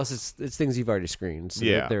 But plus it's things you've already screened. So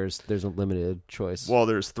yeah. There's a limited choice. Well,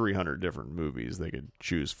 there's 300 different movies they could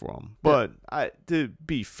choose from. But to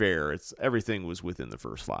be fair, everything was within the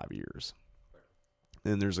first 5 years.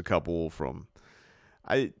 And there's a couple from...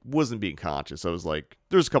 I wasn't being conscious. I was like,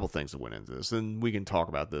 there's a couple things that went into this. And we can talk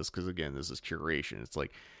about this because, again, this is curation. It's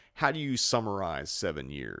like, how do you summarize 7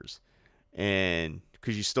 years? And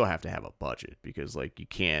because you still have to have a budget, because you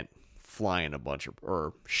can't fly in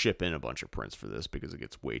or ship in a bunch of prints for this because it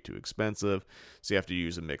gets way too expensive. So you have to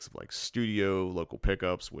use a mix of studio, local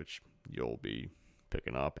pickups, which you'll be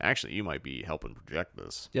picking up. Actually, you might be helping project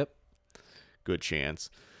this. Yep. Good chance.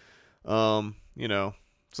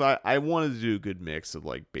 So I wanted to do a good mix of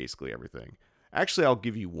basically everything. Actually, I'll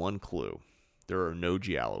give you 1 clue. There are no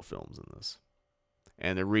Giallo films in this.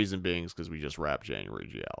 And the reason being is because we just wrapped January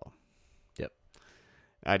Giallo. Yep.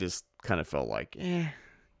 I just kind of felt like,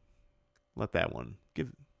 let that one,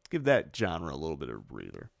 give that genre a little bit of a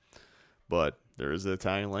breather. But there is an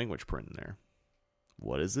Italian language print in there.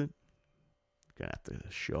 What is it? You're going to have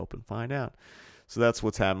to show up and find out. So that's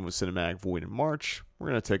what's happening with Cinematic Void in March. We're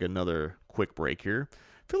going to take another quick break here.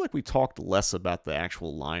 I feel like we talked less about the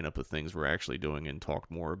actual lineup of things we're actually doing and talked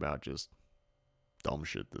more about just dumb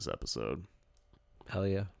shit this episode. Hell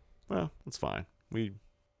yeah. Well, that's fine.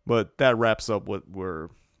 But that wraps up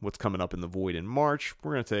what's coming up in the Void in March.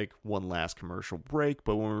 We're going to take one last commercial break,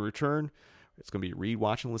 but when we return, it's going to be Read,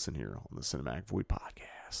 Watch, and Listen here on the Cinematic Void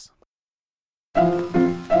Podcast.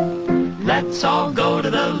 Let's all go to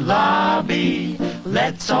the lobby.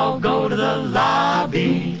 Let's all go to the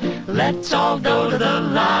lobby. Let's all go to the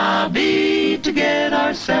lobby to get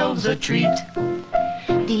ourselves a treat.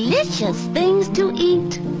 Delicious things to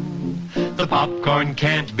eat. The popcorn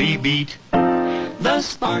can't be beat. The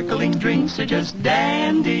sparkling drinks are just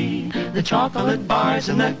dandy. The chocolate bars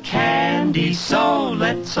and the candy. So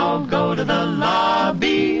let's all go to the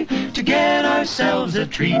lobby to get ourselves a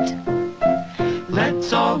treat.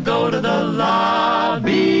 Let's all go to the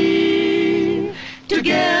lobby to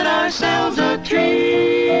get ourselves a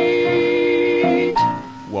treat.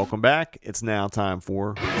 Welcome back. It's now time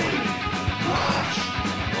for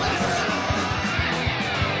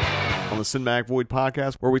on the Cinematic Void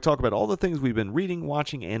Podcast, where we talk about all the things we've been reading,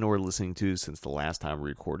 watching, and or listening to since the last time we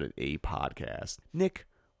recorded a podcast. Nick,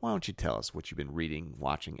 why don't you tell us what you've been reading,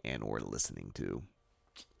 watching, and or listening to?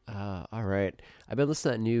 All right. I've been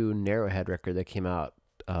listening to that new Narrowhead record that came out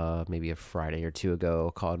maybe a Friday or 2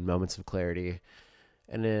 ago called Moments of Clarity.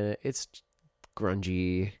 And it's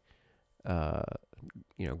grungy,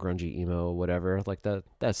 grungy emo, whatever, like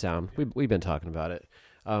that sound. We've been talking about it.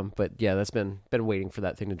 But yeah, that's been waiting for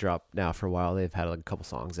that thing to drop now for a while. They've had a couple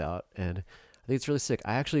songs out, and I think it's really sick.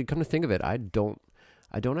 I actually, come to think of it, I don't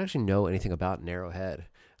actually know anything about Narrowhead.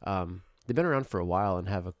 They've been around for a while and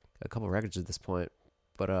have a couple records at this point.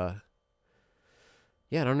 But,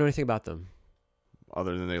 yeah, I don't know anything about them.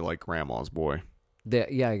 Other than they like Grandma's Boy.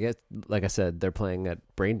 I guess, like I said, they're playing at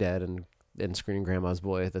Brain Dead and Screening Grandma's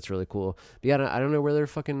Boy. That's really cool. But yeah, I don't know where they're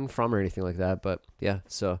fucking from or anything like that. But yeah,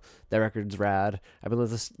 so that record's rad. I've been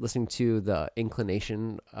listening to the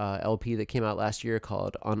Inclination LP that came out last year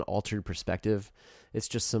called Unaltered Perspective. It's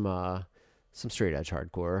just some straight edge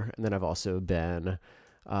hardcore. And then I've also been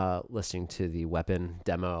listening to the Weapon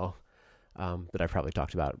demo that I've probably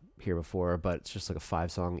talked about here before. But it's just like a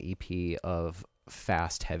 5-song EP of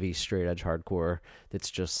fast, heavy, straight edge hardcore that's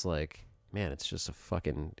just like, man, it's just a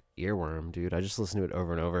fucking earworm, dude. I just listen to it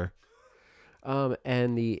over and over.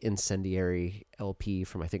 And the Incendiary LP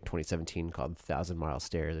from I think 2017 called 1,000 Mile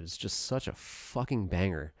Stare. That is just such a fucking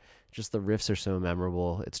banger. Just the riffs are so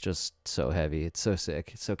memorable. It's just so heavy. It's so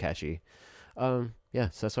sick. It's so catchy. Yeah,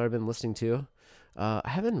 so that's what I've been listening to. I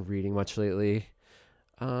haven't been reading much lately.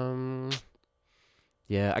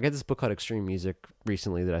 Yeah, I got this book called Extreme Music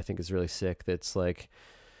recently that I think is really sick. That's like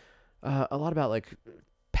a lot about like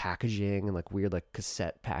packaging and like weird like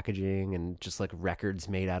cassette packaging and just like records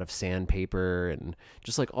made out of sandpaper and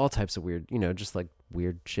just like all types of weird, just like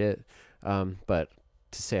weird shit. But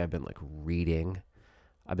to say I've been like reading,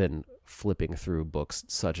 I've been flipping through books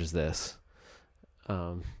such as this.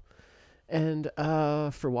 And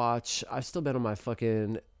for watch, I've still been on my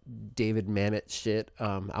fucking David Mamet shit.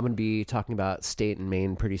 I'm going to be talking about State and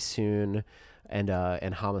Maine pretty soon. And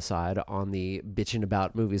Homicide on the Bitchin'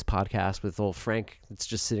 About Movies podcast with old Frank. It's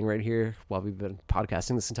just sitting right here while we've been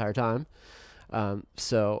podcasting this entire time.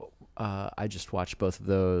 So I just watched both of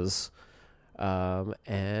those.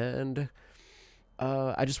 And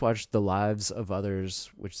I just watched The Lives of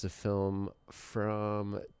Others, which is a film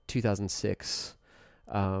from 2006.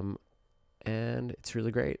 And it's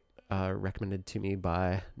really great. Recommended to me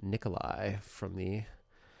by Nikolai from the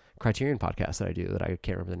Criterion podcast that I do that I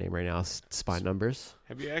can't remember the name right now. Spine Numbers.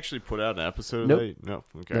 Have you actually put out an episode Nope. of that? No.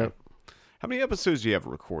 Okay. Nope. How many episodes do you have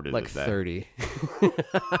recorded? Like of that? 30.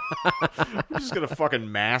 I'm just gonna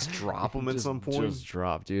fucking mass drop them at some point. Just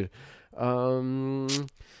drop, dude. And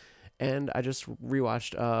I just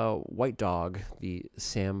rewatched White Dog, the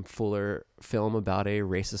Sam Fuller film about a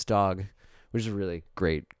racist dog, which is a really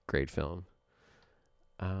great film.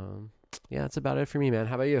 Yeah, that's about it for me, man.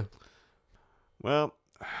 How about you? Well,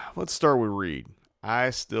 let's start with read. I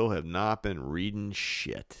still have not been reading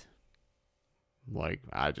shit. Like,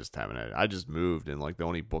 I just haven't had, I just moved, and like the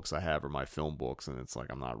only books I have are my film books, and it's like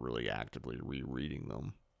I'm not really actively rereading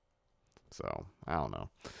them. So, I don't know.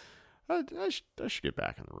 I should get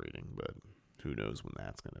back into reading, but who knows when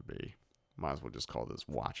that's going to be. Might as well just call this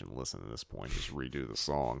watch and listen at this point, just redo the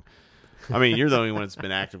song. I mean, you're the only one that's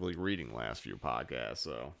been actively reading the last few podcasts,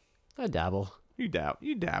 so. I dabble. You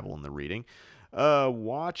dabble in the reading.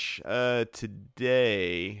 Watch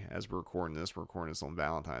today, as we're recording this on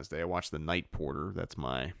Valentine's Day. I watched The Night Porter. That's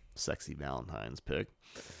my sexy Valentine's pick.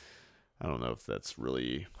 I don't know if that's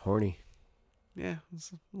really horny. Yeah,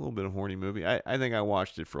 it's a little bit of a horny movie. I think I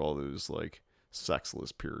watched it for all those like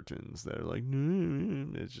sexless Puritans that are like,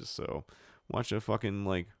 it's just so. Watch a fucking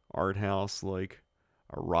like art house like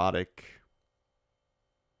erotic.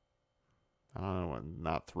 I don't know,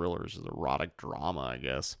 not thrillers, is erotic drama, I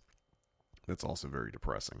guess. That's also very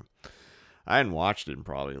depressing. I hadn't watched it in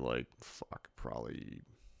probably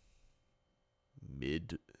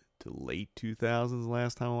mid to late 2000s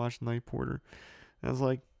last time I watched Night Porter. And I was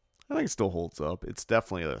like, I think it still holds up. It's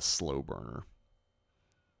definitely a slow burner.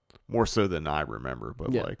 More so than I remember,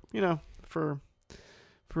 but yeah. like,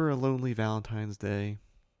 for a lonely Valentine's Day,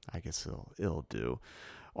 I guess it'll do.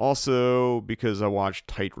 Also, because I watched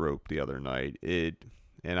Tightrope the other night,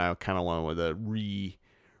 and I kind of wanted to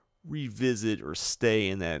revisit or stay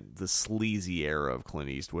in the sleazy era of Clint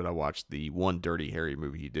Eastwood. I watched the one Dirty Harry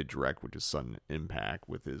movie he did direct, which is Sudden Impact,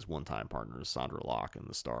 with his one-time partner Sandra Locke in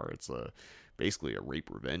the star. It's basically a rape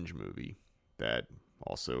revenge movie that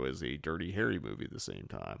also is a Dirty Harry movie at the same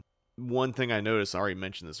time. One thing I noticed, I already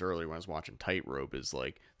mentioned this earlier when I was watching Tightrope, is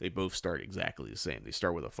like they both start exactly the same. They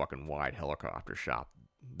start with a fucking wide helicopter shot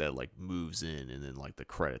that like moves in, and then like the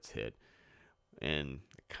credits hit, and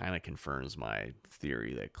it kind of confirms my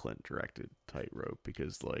theory that Clint directed Tightrope,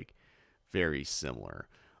 because like very similar,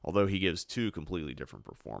 although he gives two completely different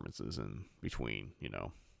performances in between,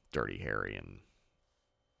 Dirty Harry and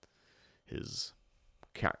his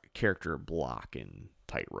character Block in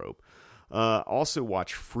Tightrope. Also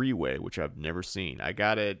watch Freeway, which I've never seen. I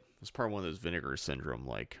got it. It's part of one of those Vinegar Syndrome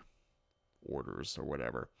like orders or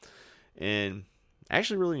whatever, and I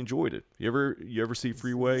actually really enjoyed it. You ever see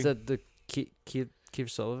Freeway? Is that the Kiefer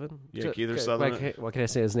Sutherland? Yeah, Kiefer Sutherland. Why can't I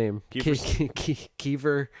say his name?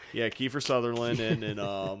 Kiefer. Yeah, Kiefer Sutherland and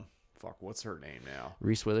fuck, what's her name now?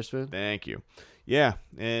 Reese Witherspoon. Thank you. Yeah,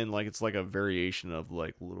 and like it's like a variation of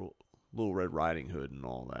like Little Red Riding Hood and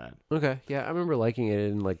all that. Okay, yeah, I remember liking it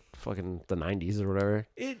in like fucking the 90s or whatever.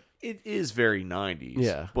 It is very 90s.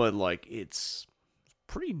 Yeah, but like it's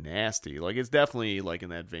pretty nasty. Like it's definitely like in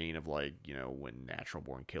that vein of like, you know, when Natural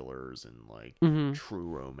Born Killers and like True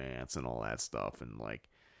Romance and all that stuff, and like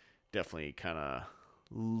definitely kind of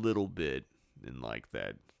little bit in like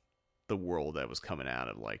that the world that was coming out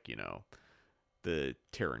of like, you know, the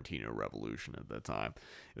Tarantino revolution at that time.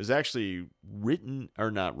 It was actually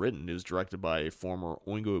not written, it was directed by a former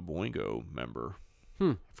Oingo Boingo member.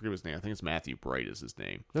 I forget his name. I think it's Matthew Bright is his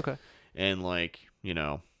name. Okay. And like, you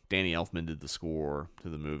know, Danny Elfman did the score to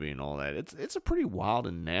the movie and all that. It's a pretty wild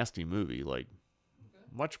and nasty movie. Like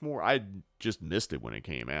much more. I just missed it when it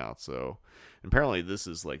came out. So apparently this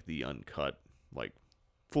is like the uncut, like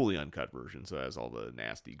fully uncut version. So it has all the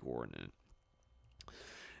nasty gore in it.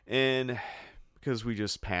 And because we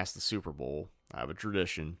just passed the Super Bowl, I have a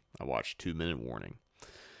tradition. I watch 2 Minute Warning,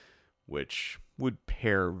 which would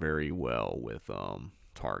pair very well with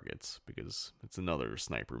Targets, because it's another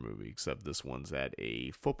sniper movie, except this one's at a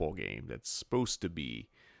football game that's supposed to be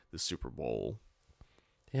the Super Bowl.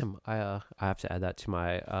 Damn, I have to add that to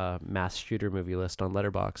my mass shooter movie list on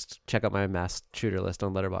Letterboxd. Check out my mass shooter list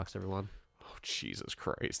on Letterboxd, everyone. Oh, Jesus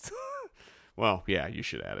Christ. Well, yeah, you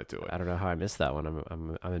should add it to it. I don't know how I missed that one.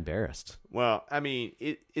 I'm embarrassed. Well, I mean,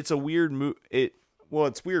 it's a weird movie. Well,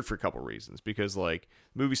 it's weird for a couple reasons, because like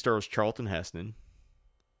the movie stars Charlton Heston,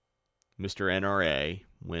 Mr. NRA,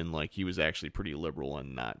 when like he was actually pretty liberal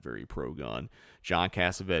and not very pro-gun. John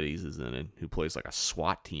Cassavetes is in it, who plays like a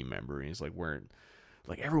SWAT team member, and he's like wearing,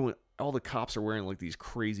 like everyone, all the cops are wearing like these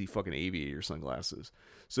crazy fucking aviator sunglasses.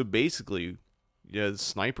 So basically, yeah, the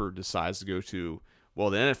sniper decides to go to. Well,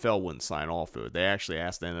 the NFL wouldn't sign off to it. They actually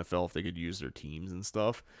asked the NFL if they could use their teams and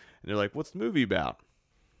stuff. And they're like, what's the movie about?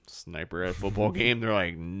 Sniper at a football game? They're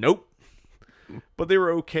like, nope. But they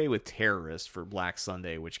were okay with Terrorist for Black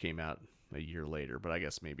Sunday, which came out a year later. But I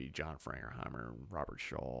guess maybe John Frankenheimer and Robert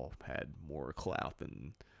Shaw had more clout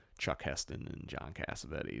than Chuck Heston and John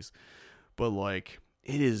Cassavetes. But, like,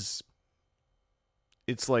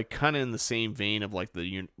 it's like kind of in the same vein of like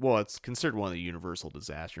it's considered one of the Universal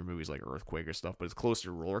disaster movies, like Earthquake or stuff, but it's closer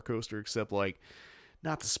to Roller Coaster, except like,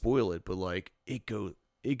 not to spoil it, but like it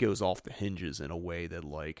goes off the hinges in a way that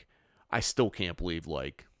like I still can't believe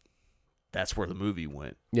like that's where the movie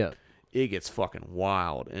went. Yeah, it gets fucking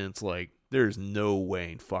wild, and it's like there's no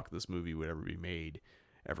way in fuck this movie would ever be made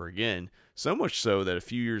ever again. So much so that a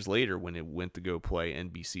few years later, when it went to go play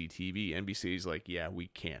NBC TV, NBC's like, yeah, we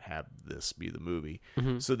can't have this be the movie.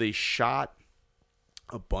 So they shot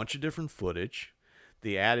a bunch of different footage.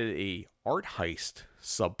 They added a art heist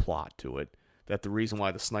subplot to it, that the reason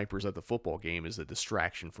why the snipers at the football game is a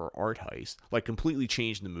distraction for art heist. Like, completely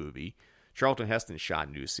changed the movie. Charlton Heston shot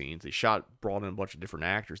new scenes. They brought in a bunch of different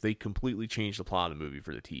actors. They completely changed the plot of the movie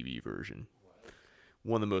for the TV version.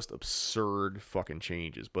 One of the most absurd fucking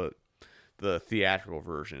changes, but the theatrical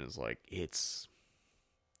version is like,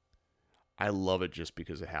 I love it just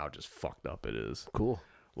because of how just fucked up it is. Cool.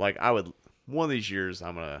 Like, one of these years,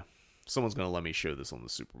 someone's gonna let me show this on the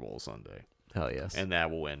Super Bowl Sunday. Hell yes. And that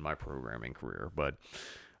will end my programming career. But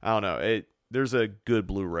I don't know. There's a good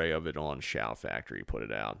Blu-ray of it on Shout Factory. Put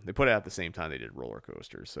it out. They put it out at the same time they did Roller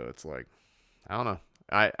Coaster. So it's like, I don't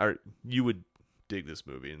know. You would dig this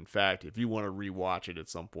movie. In fact, if you want to rewatch it at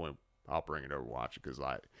some point, I'll bring it over, watch it, because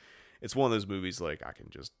it's one of those movies like I can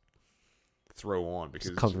just throw on, because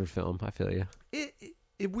it's comfort film. I feel you.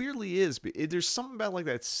 It weirdly is. But there's something about like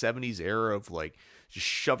that 70s era of like just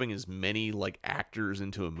shoving as many like actors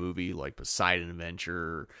into a movie, like Poseidon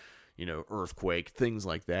Adventure, you know, Earthquake, things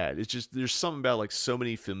like that. It's just, there's something about like so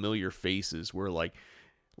many familiar faces where like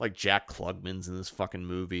Jack Klugman's in this fucking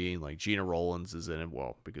movie, and like Gina Rollins is in it,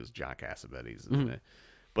 well, because John Cassavetes is in it,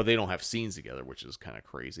 but they don't have scenes together, which is kind of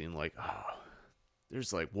crazy. And like,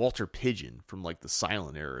 there's like Walter Pidgeon from like the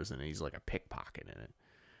silent eras, and he's like a pickpocket in it.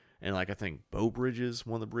 And like, I think Beau Bridges,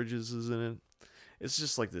 one of the Bridges, is in it. It's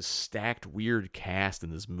just like this stacked weird cast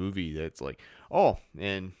in this movie that's like,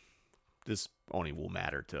 and this only will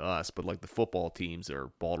matter to us, but like the football teams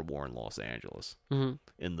are Baltimore and Los Angeles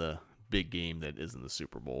in the big game that isn't the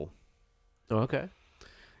Super Bowl. Oh, okay.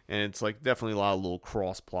 And it's like definitely a lot of little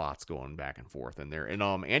cross plots going back and forth in there. And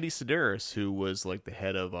Andy Sedaris, who was like the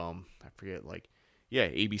head of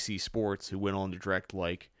ABC Sports, who went on to direct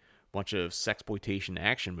like a bunch of sexploitation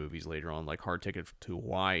action movies later on, like Hard Ticket to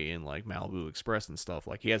Hawaii and like Malibu Express and stuff.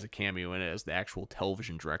 Like, he has a cameo in it as the actual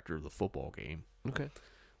television director of the football game. Okay.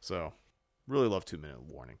 So really love 2 Minute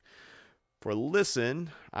Warning. For listen,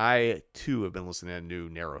 I too have been listening to a new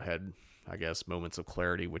Narrowhead, I guess, Moments of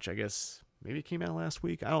Clarity, which I guess maybe it came out last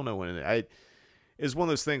week. I don't know when. It was one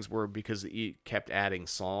of those things where because it kept adding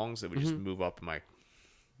songs, it would just move up in my,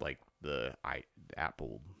 like, the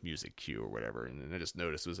Apple Music queue or whatever, and then I just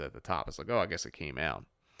noticed it was at the top. It's like, oh, I guess it came out.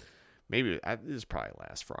 Maybe it was probably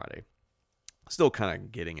last Friday. Still kind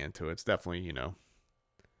of getting into it. It's definitely,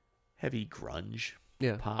 heavy grunge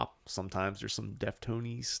pop. Sometimes there's some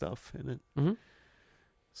Deftones stuff in it. Mm-hmm.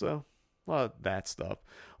 So, a lot of that stuff.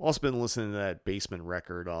 Also been listening to that Basement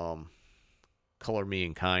record, Color Me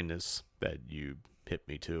in Kindness, that you hit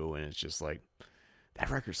me to, and it's just like, that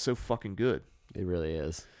record's so fucking good. It really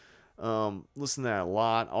is. Listen to that a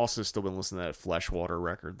lot. Also still been listening to that Fleshwater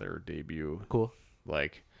record, their debut. Cool.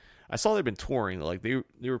 Like, I saw they've been touring. Like, they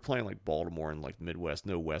were playing like Baltimore and like Midwest,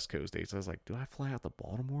 no West Coast dates. I was like, do I fly out to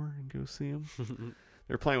Baltimore and go see them?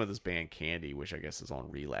 They're playing with this band Candy, which I guess is on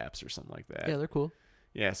Relapse or something like that. Yeah, they're cool.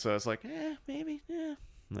 Yeah, so I was like, maybe,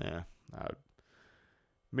 nah.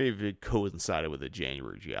 Maybe if it coincided with a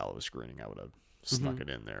January Giallo screening, I would have snuck it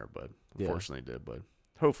in there, but unfortunately it did. But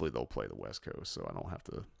hopefully they'll play the West Coast, so I don't have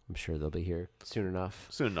to. I'm sure they'll be here soon enough.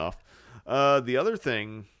 The other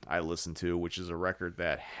thing I listened to, which is a record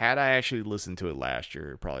that, had I actually listened to it last year,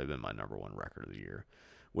 it would probably been my number one record of the year,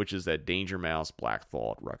 which is that Danger Mouse Black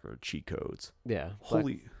Thought record, Cheat Codes. Yeah.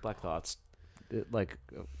 Black Thought's like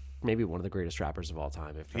maybe one of the greatest rappers of all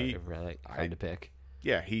time, if I had to pick.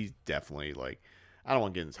 Yeah, he's definitely, like, I don't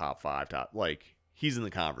want to get in the top 5, like, he's in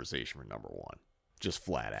the conversation for number 1. Just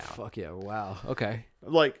flat out. Fuck yeah, wow. Okay.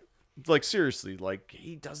 Like seriously, like,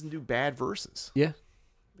 he doesn't do bad verses. Yeah.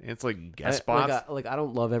 It's like guest spots. I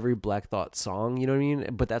don't love every Black Thought song, you know what I mean?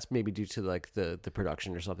 But that's maybe due to like the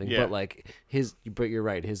production or something. Yeah. But like but you're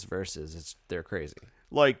right, his verses, they're crazy.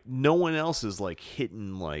 Like, no one else is like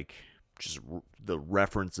hitting like just the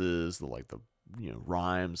references, the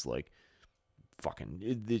rhymes, like fucking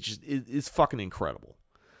it's fucking incredible.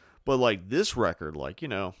 But like this record, like,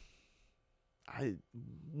 I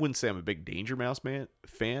wouldn't say I'm a big Danger Mouse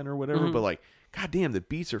fan or whatever, but like, goddamn, the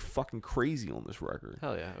beats are fucking crazy on this record.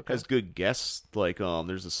 Hell yeah. Okay. Has good guests. Like,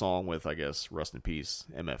 there's a song with, I guess, rest in peace,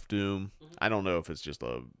 MF Doom. I don't know if it's just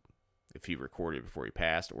if he recorded before he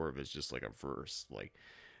passed, or if it's just like a verse. Like,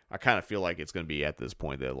 I kind of feel like it's going to be at this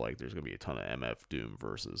point that like there's going to be a ton of MF Doom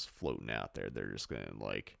verses floating out there. They're just going to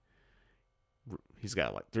like, he's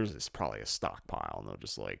got like, there's probably a stockpile, and they'll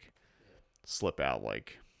just like slip out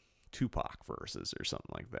like Tupac verses or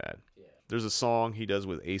something like that. Yeah. There's a song he does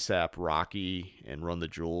with A$AP Rocky and Run the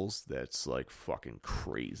Jewels that's like fucking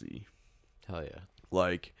crazy. Hell yeah.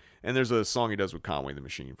 Like, and there's a song he does with Conway the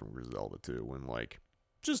Machine from Griselda too, when like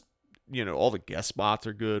just, all the guest spots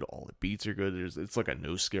are good, all the beats are good. It's like a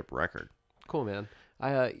no skip record. Cool, man.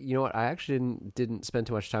 You know what? I actually didn't spend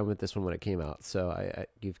too much time with this one when it came out, so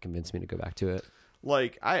you've convinced me to go back to it.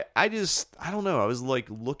 Like, I don't know. I was like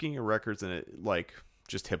looking at records and it like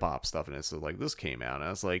just hip hop stuff in it. So like this came out and I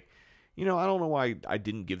was like, I don't know why I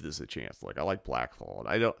didn't give this a chance. Like, I like Black Thought.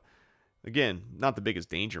 Again, not the biggest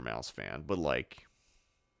Danger Mouse fan, but like,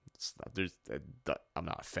 I'm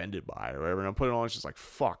not offended by it or whatever. And I'm putting it on, it's just like,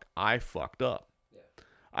 fuck, I fucked up. Yeah.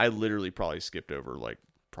 I literally probably skipped over like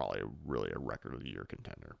probably really a record of the year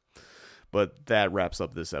contender. But that wraps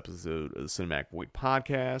up this episode of the Cinematic Void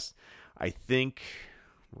podcast. I think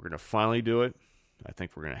we're going to finally do it. I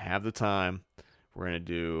think we're going to have the time. We're going to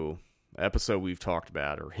do an episode we've talked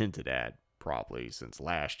about or hinted at probably since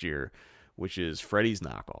last year, which is Freddy's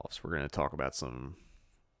Knockoffs. We're going to talk about some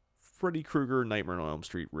Freddy Krueger Nightmare on Elm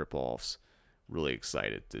Street ripoffs. Really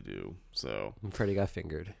excited to do. So Freddy got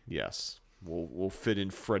fingered. Yes. We'll fit in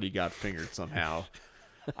Freddy got fingered somehow.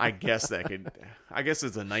 I guess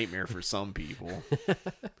it's a nightmare for some people.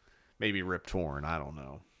 Maybe Rip Torn, I don't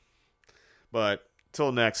know. But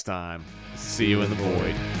till next time, see you in the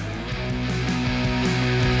void.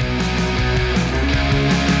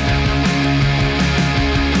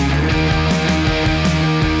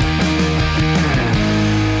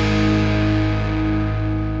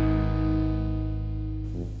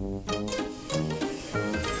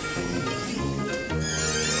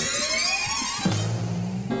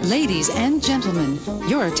 Ladies and gentlemen,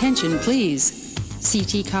 your attention please.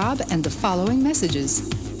 C.T. Cobb and the following messages.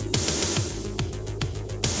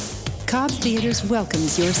 Cobb Theaters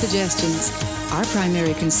welcomes your suggestions. Our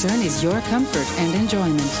primary concern is your comfort and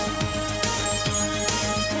enjoyment.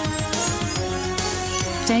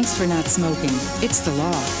 Thanks for not smoking. It's the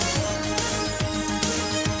law.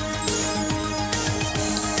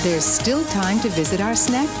 There's still time to visit our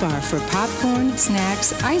snack bar for popcorn,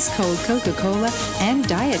 snacks, ice-cold Coca-Cola, and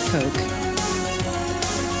Diet Coke.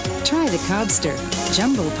 Try the Cobster.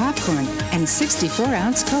 jumbo popcorn, and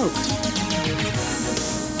 64-ounce Coke.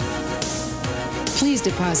 Please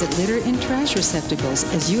deposit litter in trash receptacles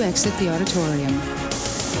as you exit the auditorium.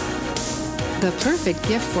 The perfect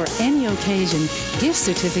gift for any occasion, gift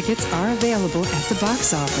certificates are available at the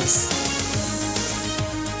box office.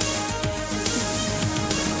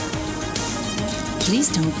 Please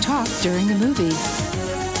don't talk during the movie.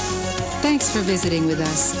 Thanks for visiting with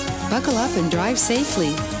us. Buckle up and drive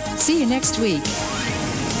safely. See you next week.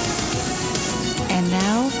 And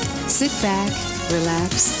now, sit back,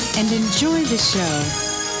 relax, and enjoy the show.